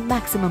support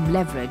maximum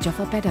leverage of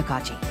our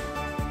pedagogy.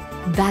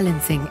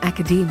 Balancing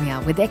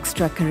academia with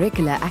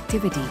extracurricular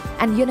activity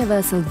and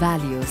universal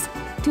values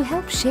to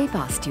help shape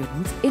our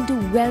students into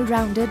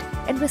well-rounded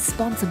and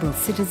responsible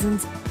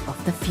citizens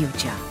of the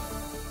future.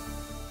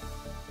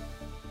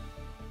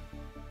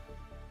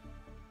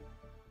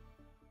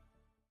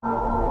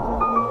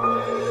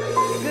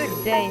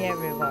 Good day,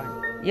 everyone.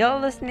 You're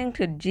listening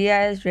to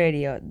GIS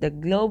Radio, the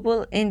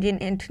Global Indian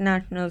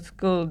International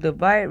School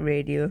Dubai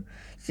radio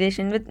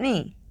station with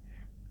me,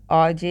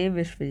 RJ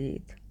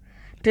Vishwajit.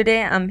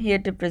 Today, I'm here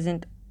to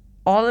present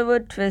Oliver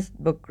Twist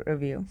book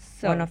review,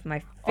 one of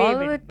my favorite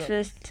Oliver books.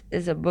 Twist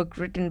is a book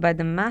written by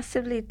the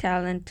massively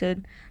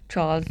talented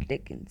Charles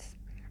Dickens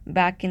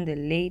back in the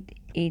late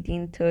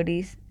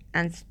 1830s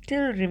and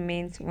still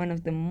remains one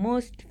of the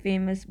most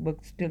famous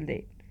books to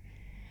date,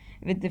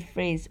 with the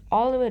phrase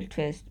Oliver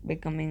Twist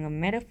becoming a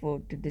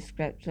metaphor to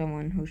describe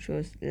someone who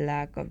shows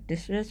lack of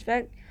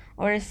disrespect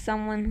or as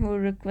someone who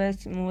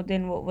requests more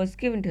than what was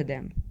given to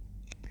them.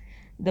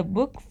 The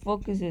book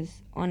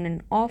focuses on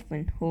an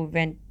orphan who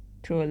went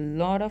through a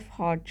lot of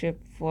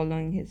hardship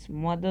following his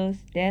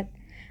mother's death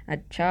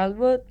at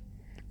childbirth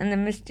and the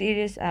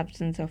mysterious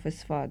absence of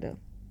his father.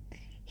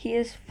 He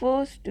is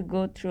forced to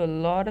go through a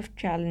lot of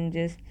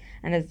challenges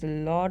and has a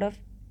lot of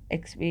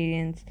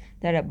experience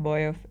that a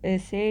boy of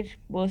his age,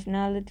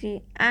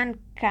 personality, and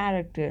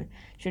character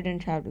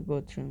shouldn't have to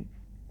go through.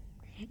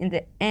 In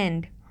the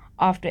end,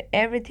 after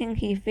everything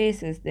he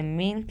faces, the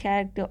main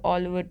character,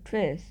 Oliver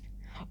Twist,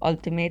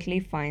 ultimately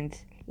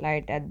finds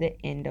light at the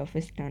end of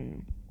his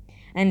tunnel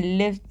and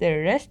lives the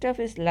rest of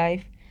his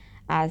life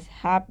as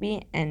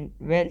happy and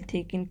well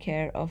taken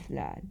care of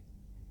lad.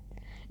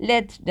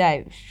 Let's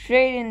dive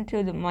straight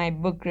into my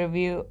book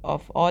review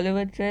of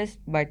Oliver Twist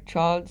by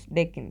Charles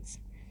Dickens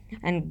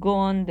and go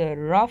on the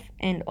rough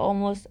and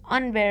almost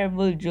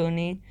unbearable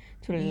journey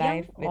through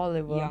life with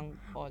Oliver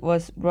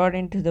was brought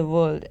into the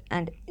world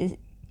and is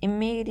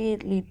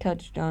immediately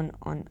touched on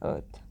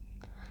Earth.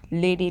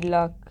 Lady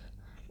Luck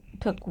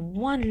took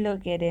one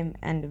look at him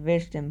and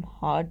wished him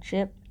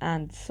hardship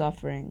and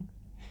suffering.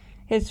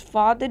 His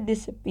father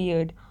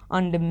disappeared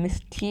under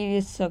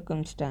mysterious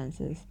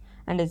circumstances,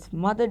 and his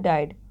mother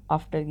died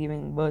after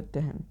giving birth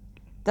to him,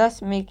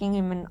 thus making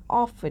him an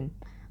orphan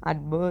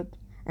at birth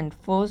and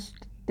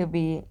forced to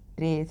be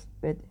raised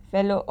with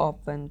fellow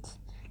orphans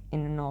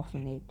in an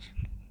orphanage.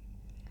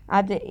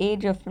 At the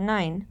age of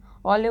 9,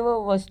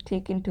 Oliver was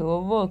taken to a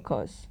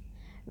workhouse,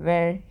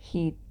 where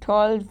he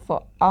toiled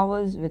for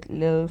hours with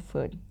little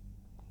food.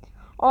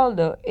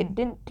 Although it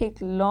didn't take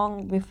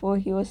long before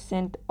he was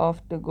sent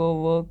off to go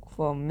work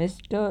for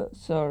Mr.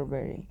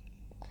 Sorbury,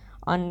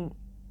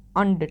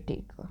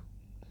 undertaker.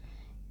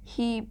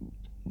 He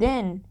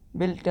then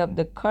built up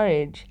the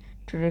courage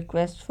to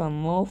request for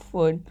more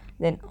food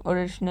than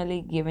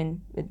originally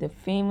given with the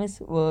famous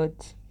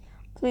words,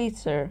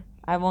 "Please, sir,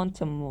 I want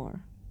some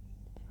more."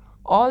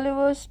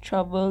 Oliver's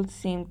troubles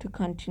seemed to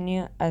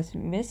continue as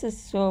Mrs.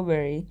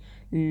 Sorbury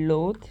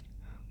loathed,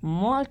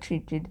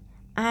 maltreated,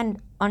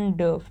 and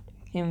unnerved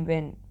him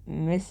when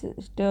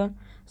Mr.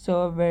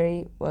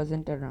 Sorbury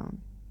wasn't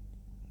around.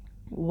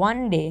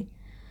 One day,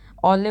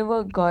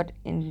 Oliver got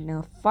in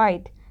a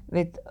fight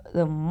with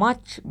the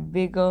much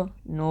bigger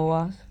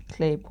Noah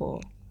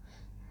Claypole,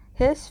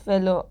 his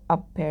fellow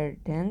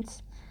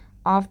apprentice,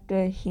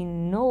 after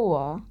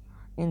Noah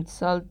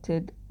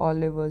insulted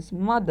Oliver's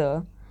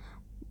mother,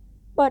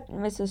 but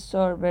Mrs.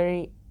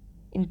 Sorbury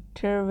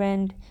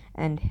intervened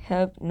and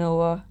helped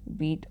Noah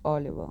beat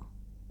Oliver.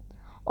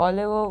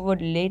 Oliver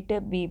would later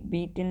be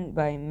beaten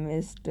by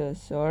Mr.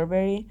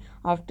 Sorbury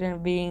after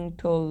being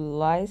told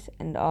lies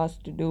and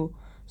asked to do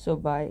so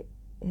by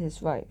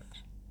his wife.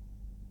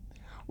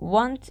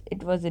 Once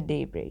it was a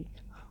daybreak.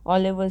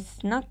 Oliver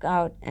snuck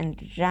out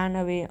and ran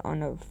away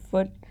on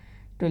foot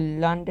to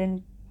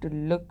London to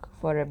look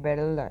for a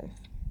better life.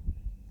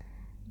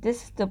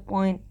 This is the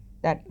point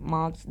that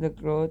marks the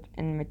growth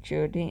and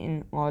maturity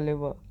in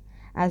Oliver,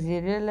 as he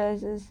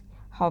realizes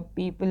how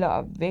people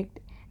are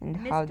wicked and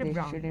how they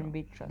shouldn't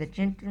be trusted. The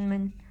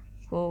gentleman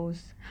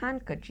whose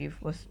handkerchief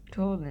was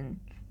stolen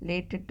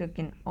later took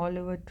in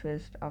Oliver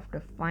Twist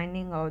after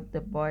finding out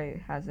the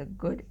boy has a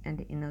good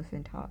and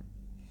innocent heart,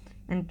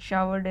 and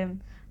showered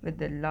him with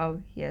the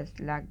love he has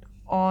lacked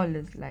all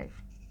his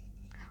life.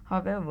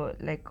 However,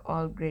 like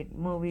all great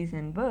movies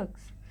and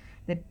books,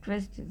 the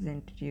twist is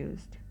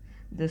introduced.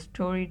 The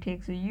story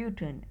takes a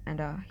U-turn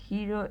and our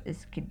hero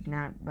is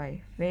kidnapped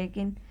by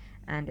Fagin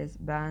and his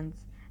bands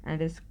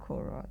and his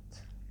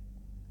cohorts.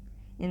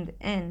 In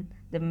the end,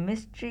 the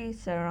mystery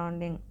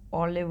surrounding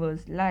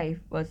Oliver's life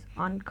was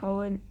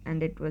uncovered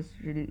and it was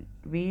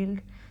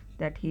revealed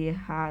that he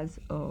has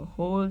a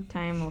whole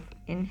time of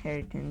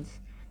inheritance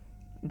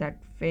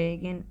that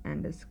Fagin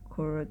and his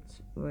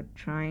cohorts were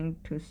trying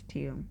to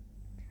steal.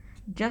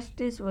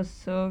 Justice was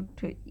served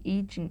to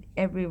each and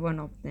every one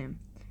of them,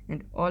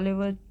 and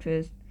Oliver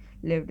Twist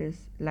lived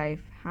his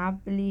life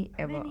happily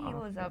ever after. When he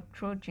was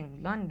approaching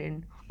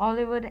London,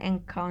 Oliver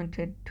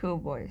encountered two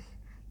boys,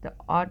 the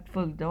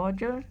Artful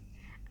Dodger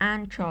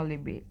and Charlie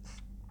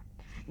Bates.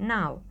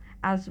 Now,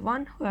 as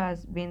one who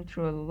has been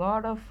through a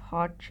lot of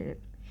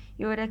hardship,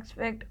 you would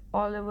expect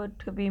Oliver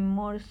to be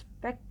more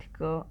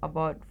skeptical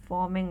about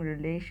forming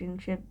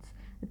relationships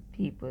with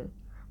people,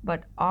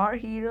 but our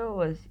hero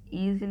was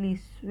easily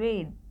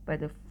swayed by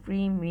the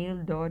free meal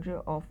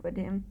Dodger offered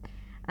him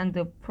and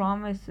the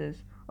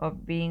promises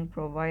of being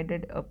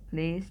provided a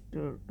place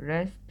to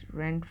rest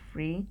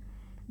rent-free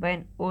by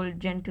an old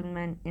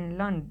gentleman in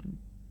London.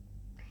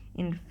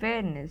 In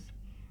fairness,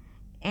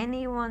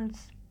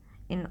 anyone's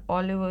in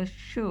Oliver's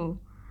shoe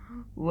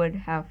would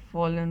have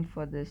fallen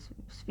for the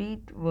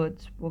sweet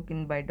words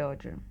spoken by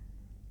Dodger.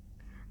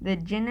 The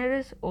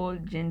generous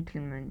old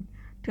gentleman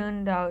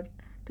turned out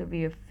to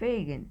be a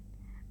Fagin,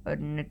 a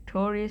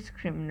notorious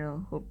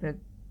criminal who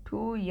picked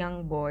two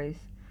young boys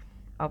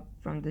up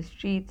from the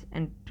streets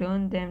and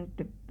turned them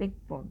to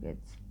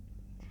pickpockets.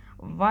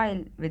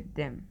 While with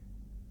them,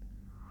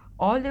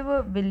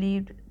 Oliver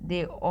believed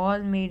they all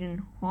made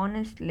an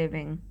honest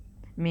living,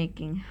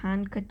 making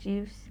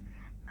handkerchiefs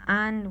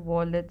and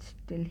wallets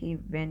till he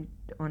went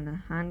on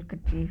a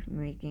handkerchief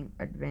making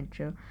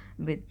adventure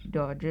with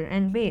Dodger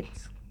and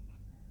Bates.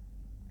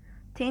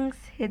 Things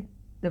hit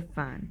the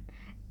fan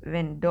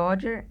when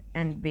Dodger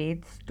and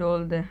Bates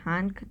stole the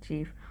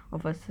handkerchief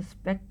of a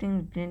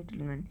suspecting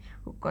gentleman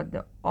who caught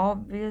the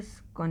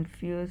obvious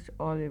confused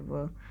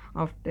Oliver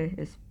after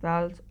his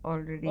pals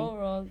already.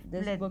 Overall,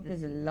 this book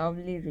is a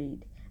lovely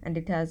read and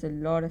it has a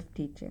lot of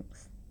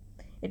teachings.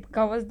 It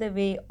covers the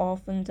way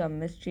orphans are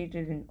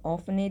mistreated in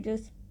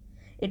orphanages.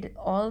 It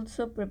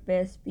also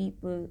prepares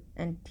people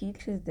and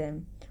teaches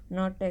them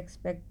not to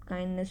expect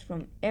kindness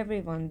from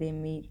everyone they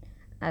meet,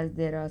 as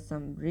there are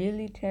some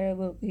really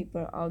terrible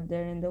people out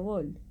there in the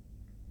world.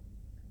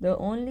 The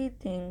only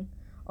thing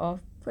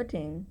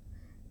off-putting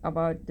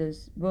about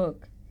this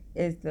book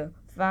is the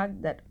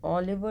fact that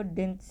Oliver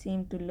didn't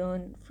seem to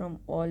learn from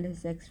all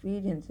his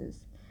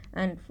experiences,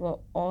 and for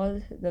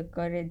all the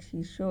courage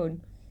he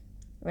showed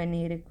when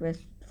he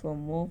requested for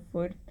more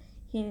food,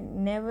 he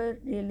never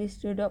really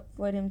stood up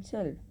for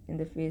himself in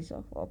the face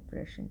of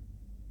oppression.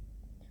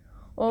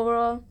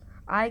 Overall,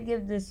 I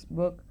give this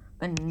book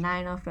a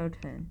 9 out of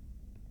 10.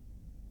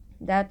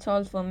 That's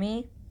all for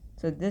me.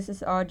 So this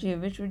is RJ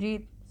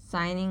Vishwajit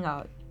signing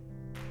out.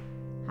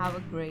 Have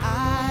a great day.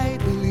 I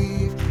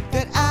believe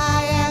that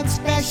I am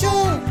special.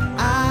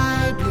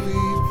 I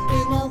believe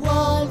in a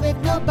world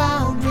with no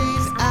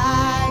boundaries.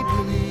 I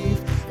believe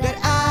that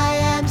I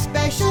am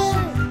special.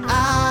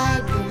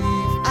 I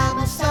believe I'm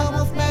a sum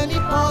of many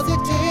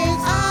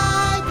positives.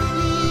 I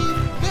believe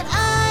that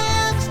I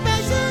am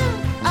special.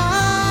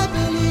 I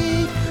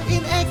believe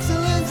in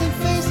excellence in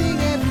facing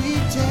every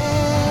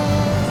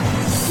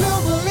test.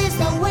 Global is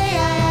the way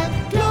I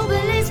am.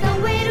 Global is the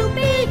way to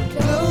be.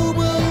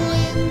 Global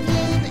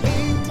Indian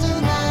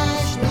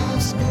International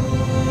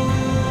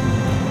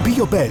School. Be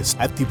your best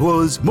at the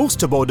world's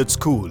most awarded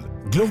school,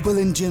 Global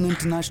Indian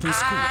International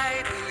School.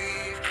 I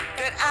believe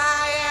that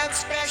I am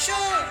special.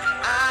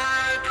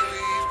 I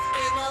believe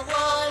in a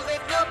world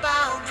with no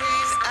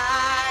boundaries.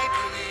 I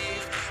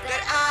believe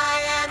that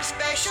I am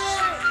special.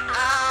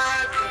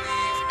 I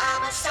believe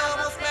I'm a sum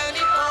of many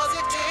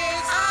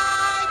positives.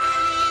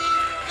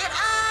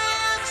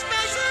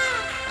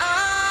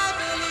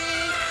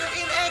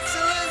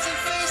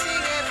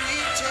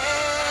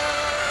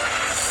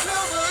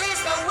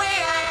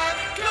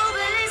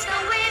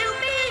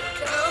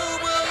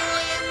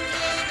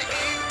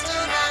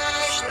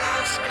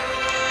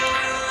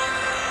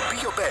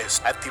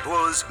 the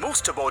world's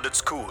most awarded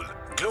school,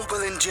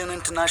 Global Indian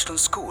International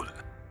School.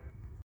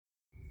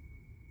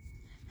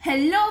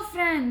 Hello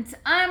friends,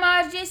 I'm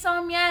RJ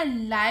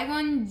Soumya live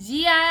on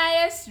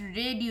GIIS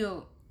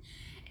Radio.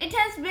 It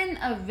has been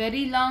a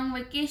very long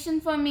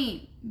vacation for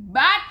me,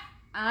 but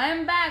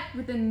I'm back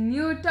with a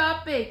new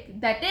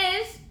topic, that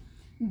is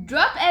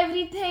drop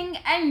everything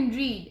and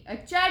read, a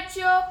chat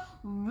show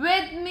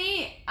with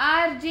me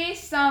RJ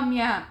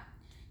Soumya.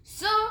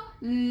 So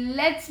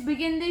let's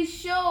begin the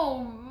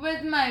show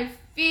with my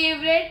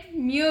favorite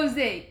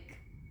music.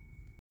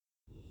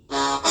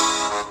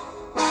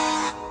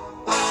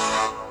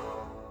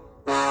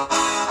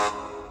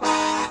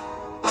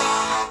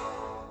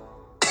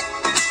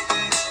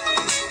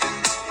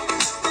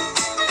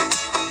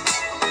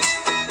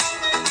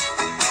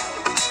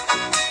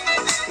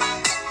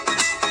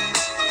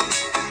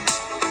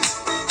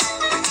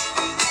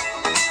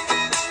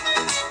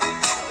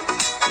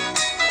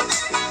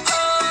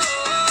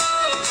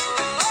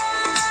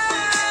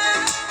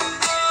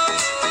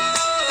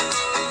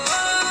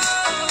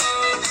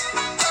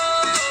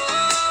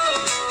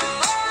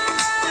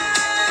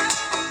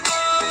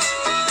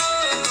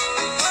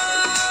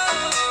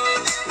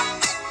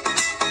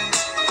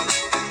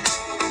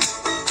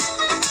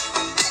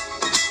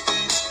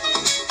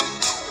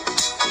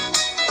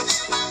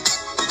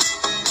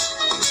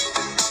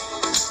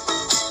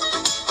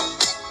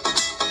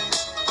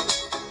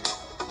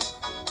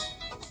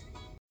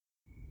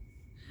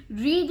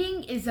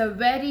 Reading is a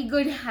very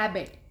good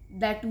habit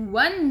that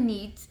one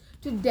needs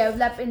to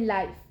develop in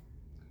life.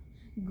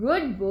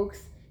 Good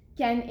books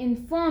can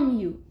inform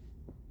you,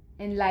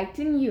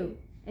 enlighten you,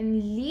 and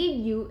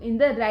lead you in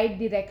the right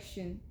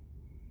direction.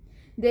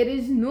 There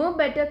is no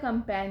better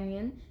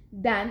companion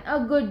than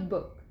a good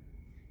book.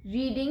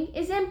 Reading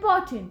is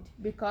important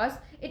because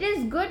it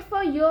is good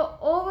for your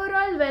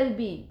overall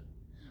well-being.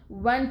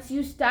 Once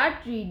you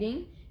start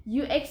reading,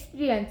 you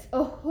experience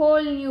a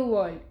whole new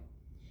world.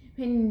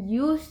 When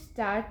you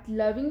start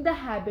loving the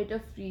habit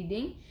of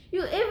reading,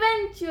 you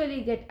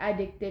eventually get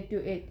addicted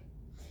to it.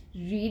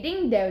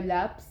 Reading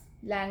develops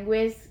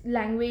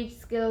language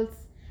skills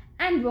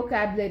and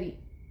vocabulary.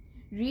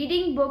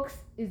 Reading books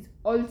is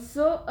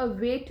also a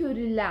way to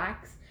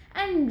relax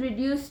and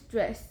reduce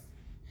stress.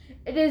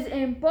 It is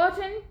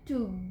important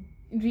to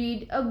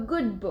read a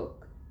good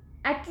book,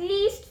 at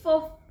least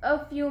for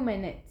a few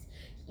minutes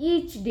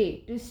each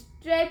day, to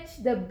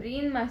stretch the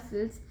brain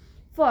muscles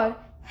for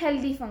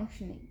healthy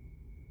functioning.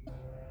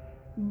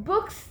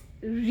 Books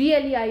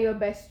really are your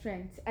best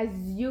friends, as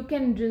you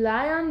can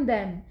rely on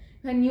them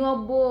when you are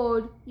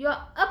bored, you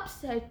are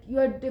upset, you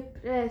are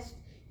depressed,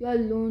 you are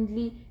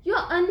lonely, you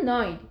are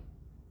annoyed.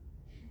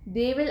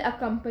 They will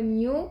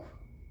accompany you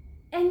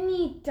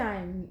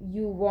anytime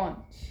you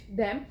want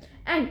them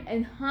and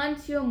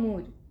enhance your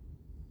mood.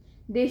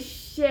 They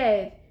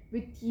share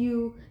with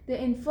you the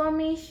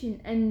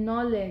information and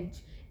knowledge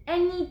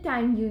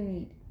anytime you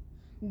need.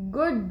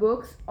 Good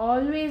books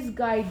always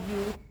guide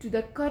you to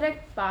the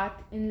correct path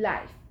in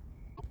life.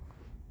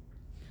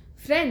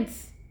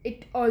 Friends,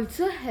 it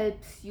also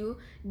helps you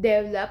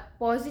develop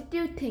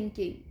positive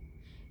thinking.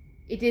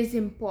 It is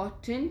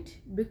important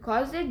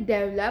because it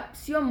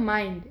develops your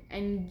mind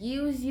and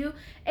gives you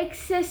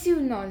excessive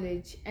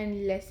knowledge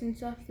and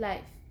lessons of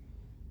life.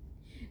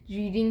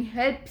 Reading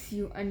helps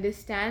you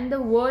understand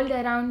the world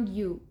around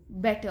you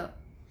better.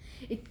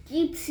 It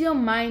keeps your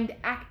mind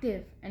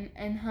active and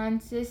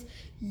enhances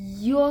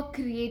your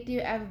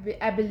creative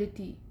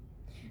ability.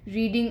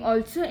 Reading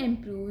also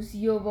improves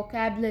your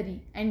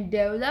vocabulary and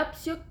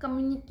develops your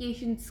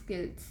communication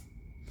skills.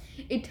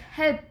 It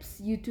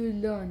helps you to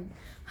learn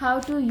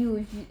how to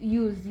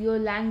use your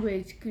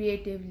language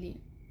creatively.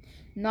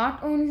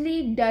 Not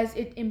only does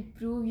it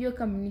improve your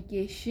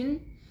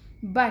communication,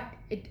 but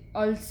it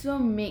also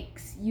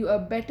makes you a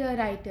better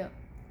writer.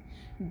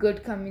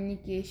 Good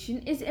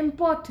communication is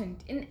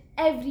important in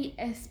every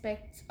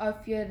aspect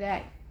of your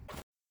life.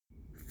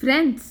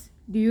 Friends,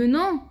 do you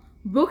know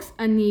books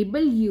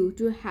enable you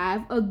to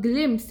have a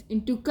glimpse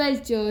into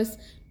cultures,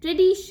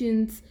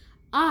 traditions,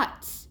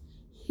 arts,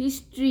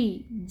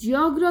 history,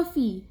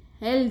 geography,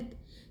 health,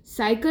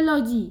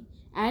 psychology,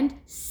 and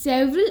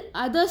several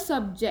other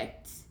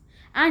subjects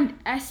and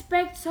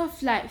aspects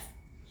of life.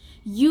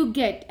 You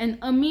get an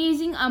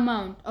amazing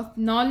amount of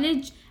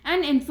knowledge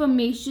and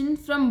information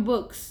from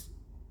books.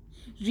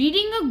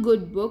 Reading a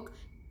good book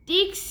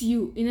takes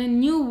you in a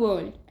new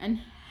world and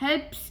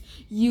helps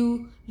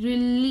you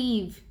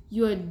relieve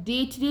your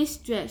day-to-day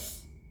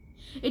stress.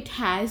 It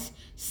has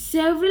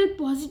several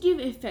positive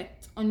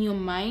effects on your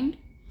mind,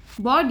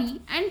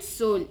 body, and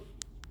soul.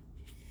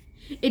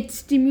 It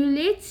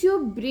stimulates your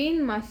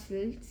brain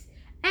muscles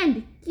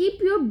and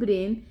keep your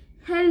brain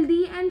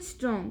healthy and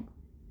strong.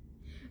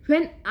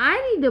 When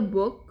I read a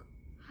book,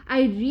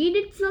 I read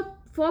it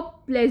for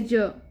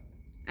pleasure.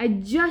 I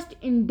just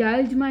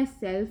indulge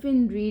myself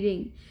in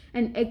reading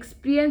and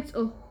experience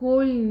a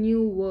whole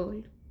new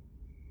world.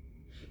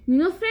 You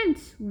know,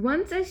 friends,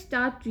 once I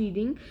start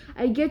reading,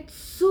 I get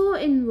so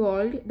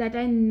involved that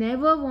I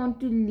never want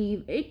to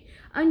leave it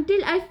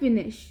until I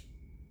finish.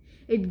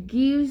 It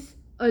gives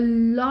a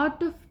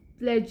lot of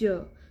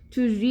pleasure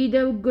to read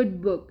a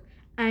good book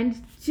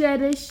and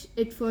cherish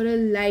it for a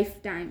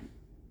lifetime.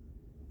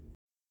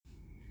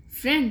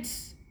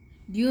 Friends,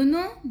 do you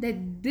know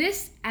that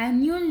this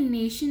annual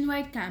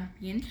nationwide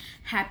campaign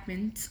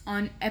happens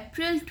on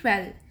April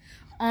 12th,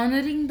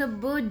 honoring the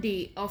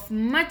birthday of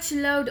much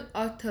loved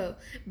author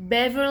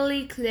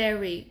Beverly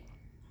Cleary,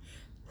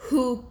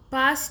 who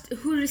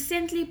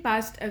recently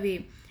passed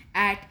away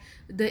at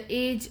the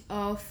age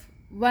of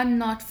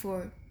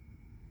 104.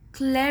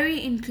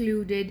 Clary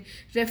included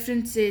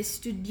references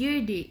to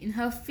Dear Day in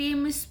her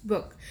famous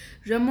book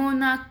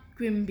Ramona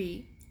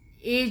Quimby,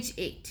 Age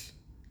 8.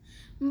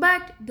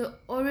 But the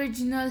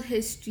original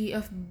history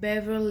of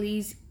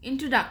Beverly's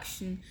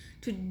introduction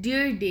to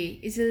Dear Day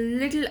is a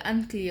little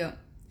unclear,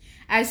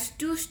 as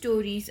two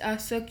stories are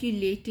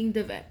circulating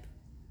the web.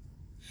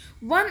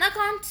 One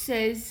account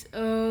says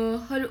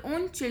her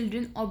own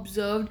children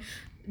observed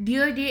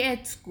Dear Day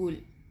at school.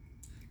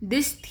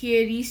 This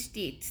theory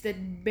states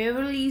that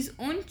Beverly's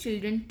own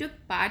children took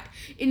part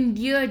in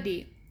Dear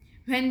Day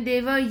when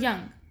they were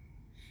young,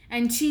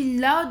 and she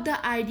loved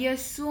the idea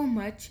so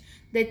much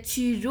that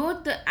she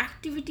wrote the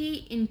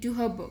activity into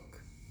her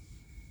book.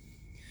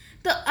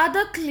 The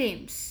other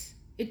claims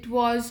it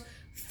was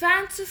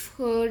fans of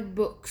her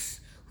books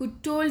who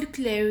told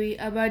Clary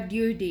about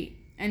Dear Day,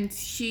 and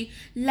she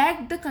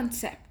liked the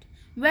concept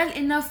well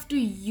enough to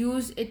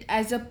use it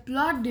as a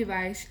plot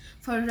device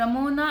for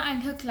Ramona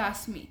and her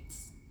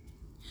classmates.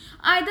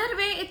 Either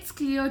way, it's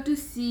clear to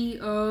see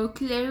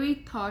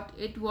Clary thought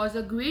it was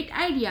a great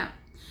idea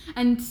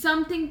and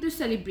something to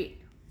celebrate.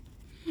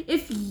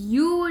 If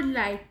you would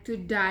like to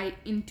dive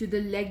into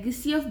the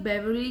legacy of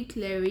Beverly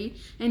Cleary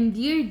and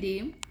Dear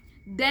Day,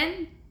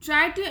 then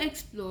try to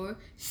explore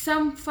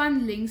some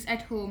fun links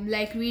at home,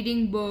 like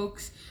reading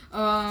books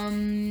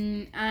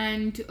and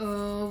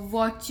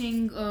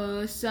watching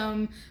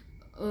some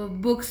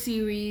book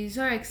series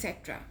or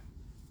etc.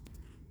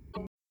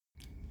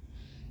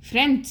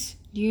 Friends,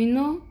 do you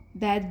know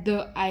that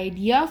the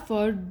idea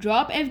for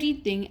Drop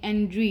Everything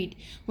and Read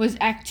was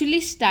actually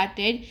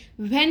started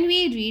when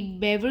we read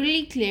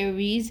Beverly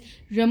Cleary's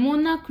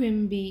Ramona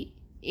Quimby,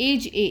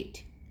 Age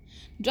 8.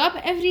 Drop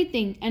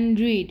Everything and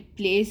Read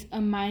plays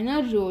a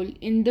minor role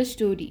in the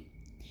story,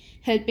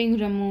 helping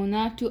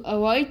Ramona to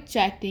avoid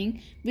chatting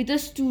with a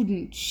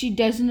student she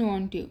doesn't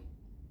want to.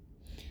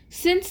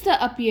 Since the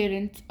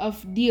appearance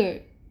of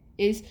Dear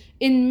is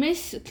in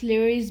Miss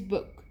Cleary's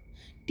book,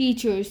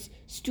 teachers,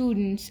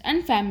 students,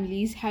 and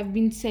families have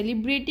been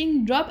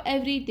celebrating Drop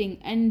Everything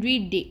and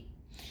Read Day.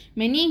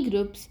 Many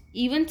groups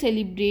even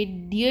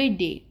celebrate Dear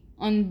Day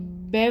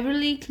on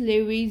Beverly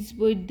Cleary's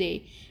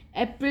birthday,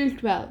 April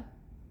 12.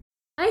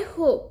 I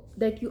hope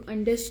that you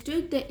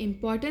understood the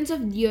importance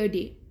of Dear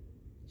Day.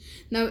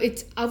 Now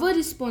it's our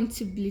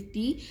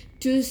responsibility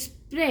to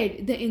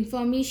spread the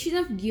information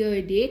of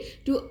Dear Day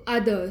to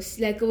others,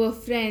 like our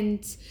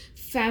friends,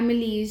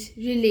 families,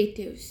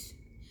 relatives.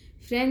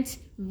 Friends,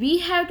 we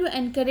have to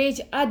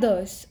encourage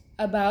others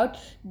about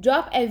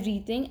Drop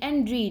Everything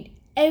and Read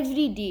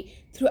every day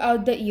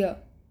throughout the year.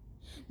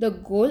 The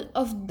goal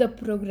of the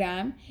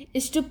program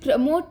is to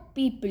promote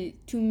people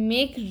to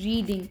make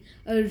reading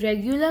a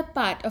regular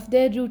part of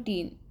their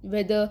routine,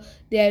 whether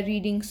they are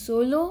reading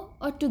solo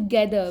or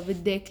together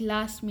with their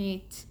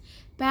classmates,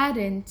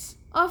 parents,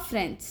 or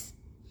friends.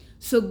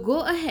 So go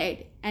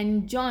ahead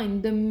and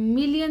join the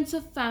millions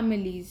of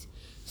families,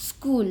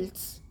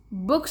 schools,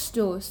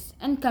 bookstores,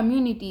 and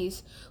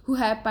communities who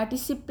have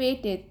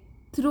participated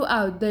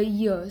throughout the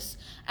years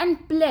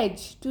and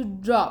pledge to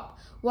drop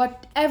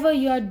whatever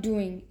you are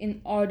doing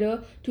in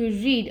order to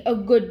read a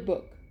good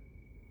book.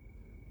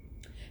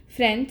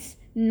 Friends,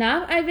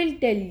 now I will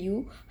tell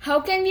you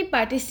how can we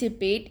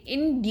participate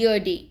in Dear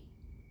Day.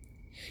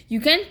 You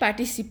can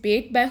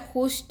participate by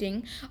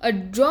hosting a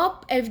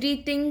Drop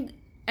Everything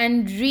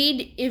and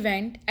Read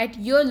event at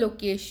your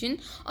location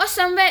or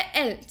somewhere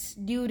else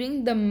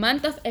during the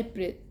month of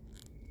April.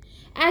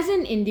 As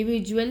an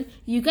individual,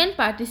 you can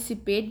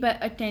participate by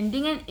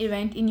attending an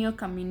event in your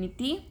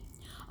community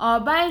or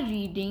by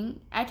reading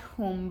at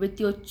home with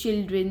your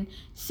children,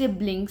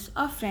 siblings,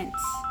 or friends.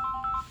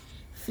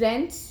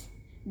 Friends,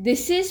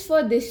 this is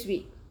for this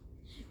week.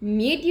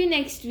 Meet you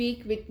next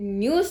week with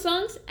new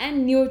songs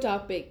and new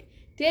topic.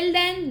 Till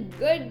then,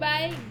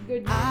 goodbye,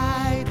 goodbye.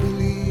 I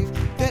believe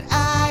that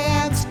I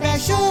am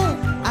special.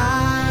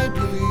 I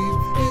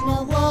believe in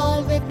a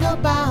world with no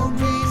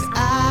boundaries.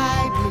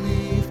 I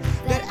believe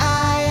that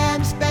I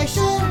am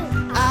special.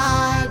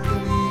 I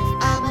believe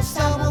I'm a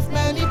sum of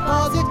many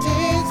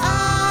positives.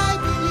 I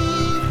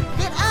believe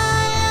that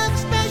I am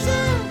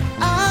special.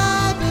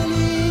 I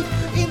believe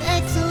in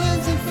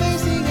excellence in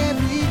facing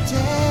every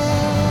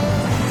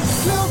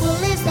test. Global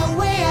is the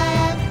way I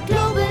am.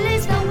 Global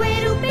is the way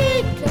to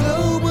be.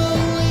 Global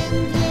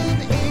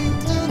Indian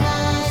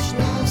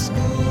International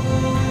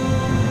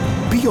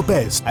School. Be your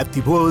best at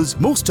the world's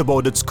most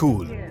awarded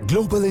school,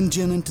 Global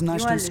Indian You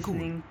International are School.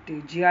 listening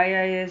to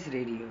GIIS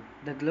Radio,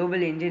 the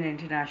Global Indian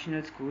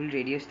International School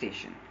radio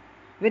station,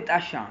 with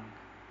Ashank.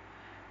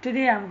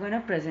 Today I'm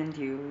gonna present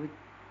you with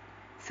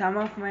some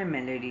of my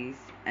melodies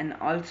and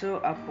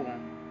also a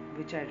poem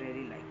which I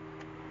really like.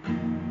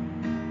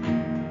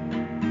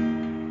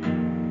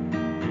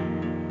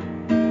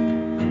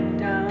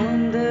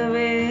 Down the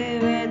way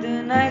where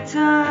the nights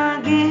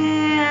are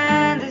gay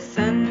and the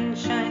sun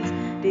shines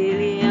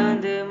daily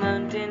on the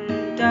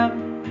mountain top,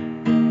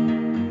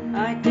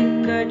 I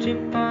took a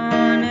trip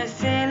on a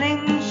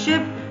sailing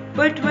ship,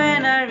 but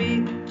when I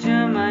reached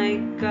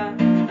Jamaica,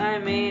 I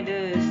made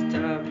a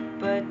stop.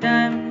 But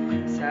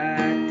I'm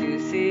sad to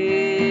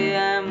say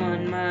I'm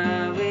on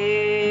my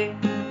way,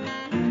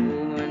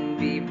 won't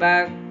be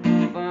back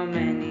for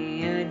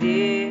many a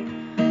day.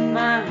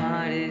 My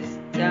heart is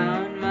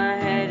down, my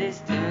head is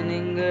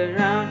turning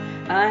around.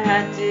 I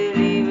had to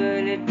leave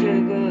a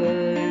little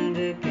girl in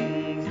the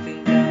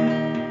Kingston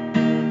town.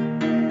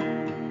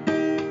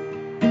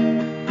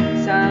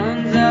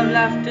 Sounds of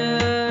laughter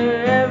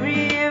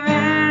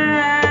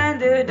everywhere,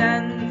 and the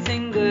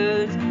dancing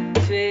girls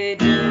sway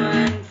to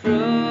and fro.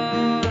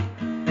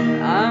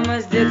 I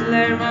must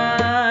declare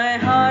my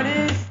heart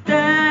is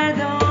there,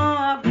 though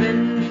I've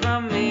been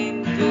from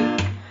Maine to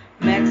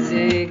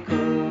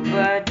Mexico.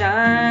 But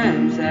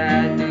I'm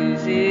sad to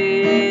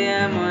say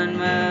I'm on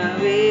my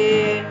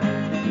way,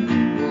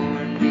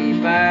 won't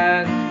be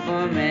back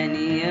for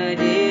many a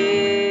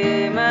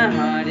day. My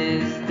heart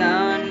is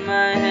down,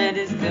 my head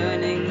is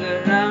turning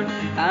around.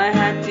 I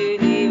had to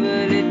leave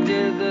a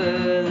little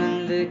girl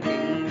in the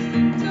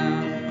Kingston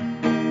town.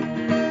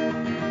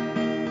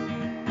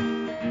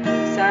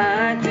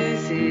 Sad to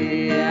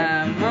say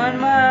I'm on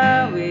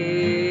my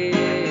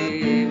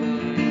way,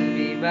 won't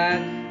be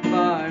back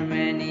for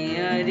many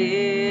a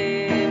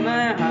day.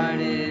 My heart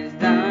is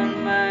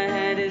down, my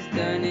head is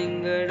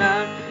turning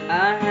around.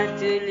 I had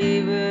to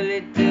leave a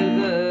little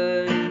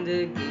girl in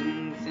the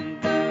Kingston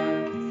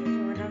town. This is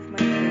one of my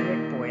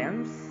favorite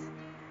poems.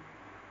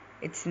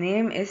 Its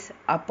name is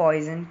A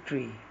Poison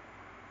Tree.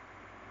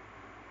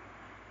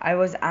 I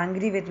was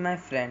angry with my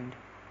friend.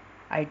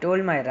 I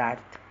told my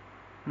wrath.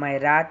 My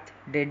wrath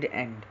did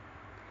end.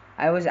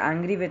 I was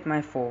angry with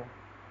my foe.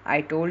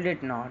 I told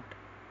it not.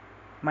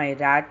 My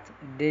wrath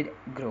did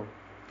grow.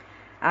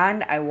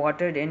 And I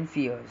watered in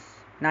fears,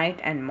 night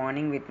and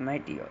morning with my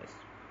tears.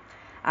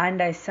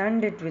 And I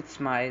sunned it with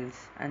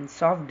smiles and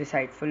soft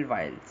deceitful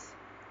wiles.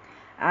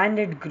 And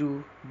it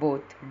grew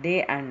both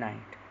day and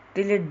night,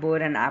 till it bore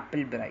an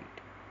apple bright.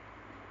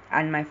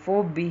 And my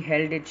foe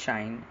beheld it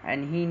shine,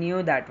 and he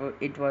knew that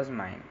it was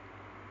mine.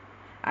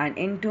 And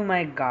into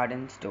my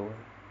garden stole,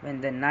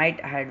 when the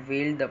night had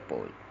veiled the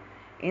pole.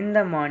 In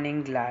the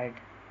morning glad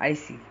I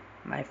see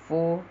my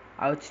foe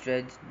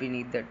outstretched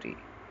beneath the tree.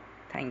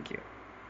 Thank you.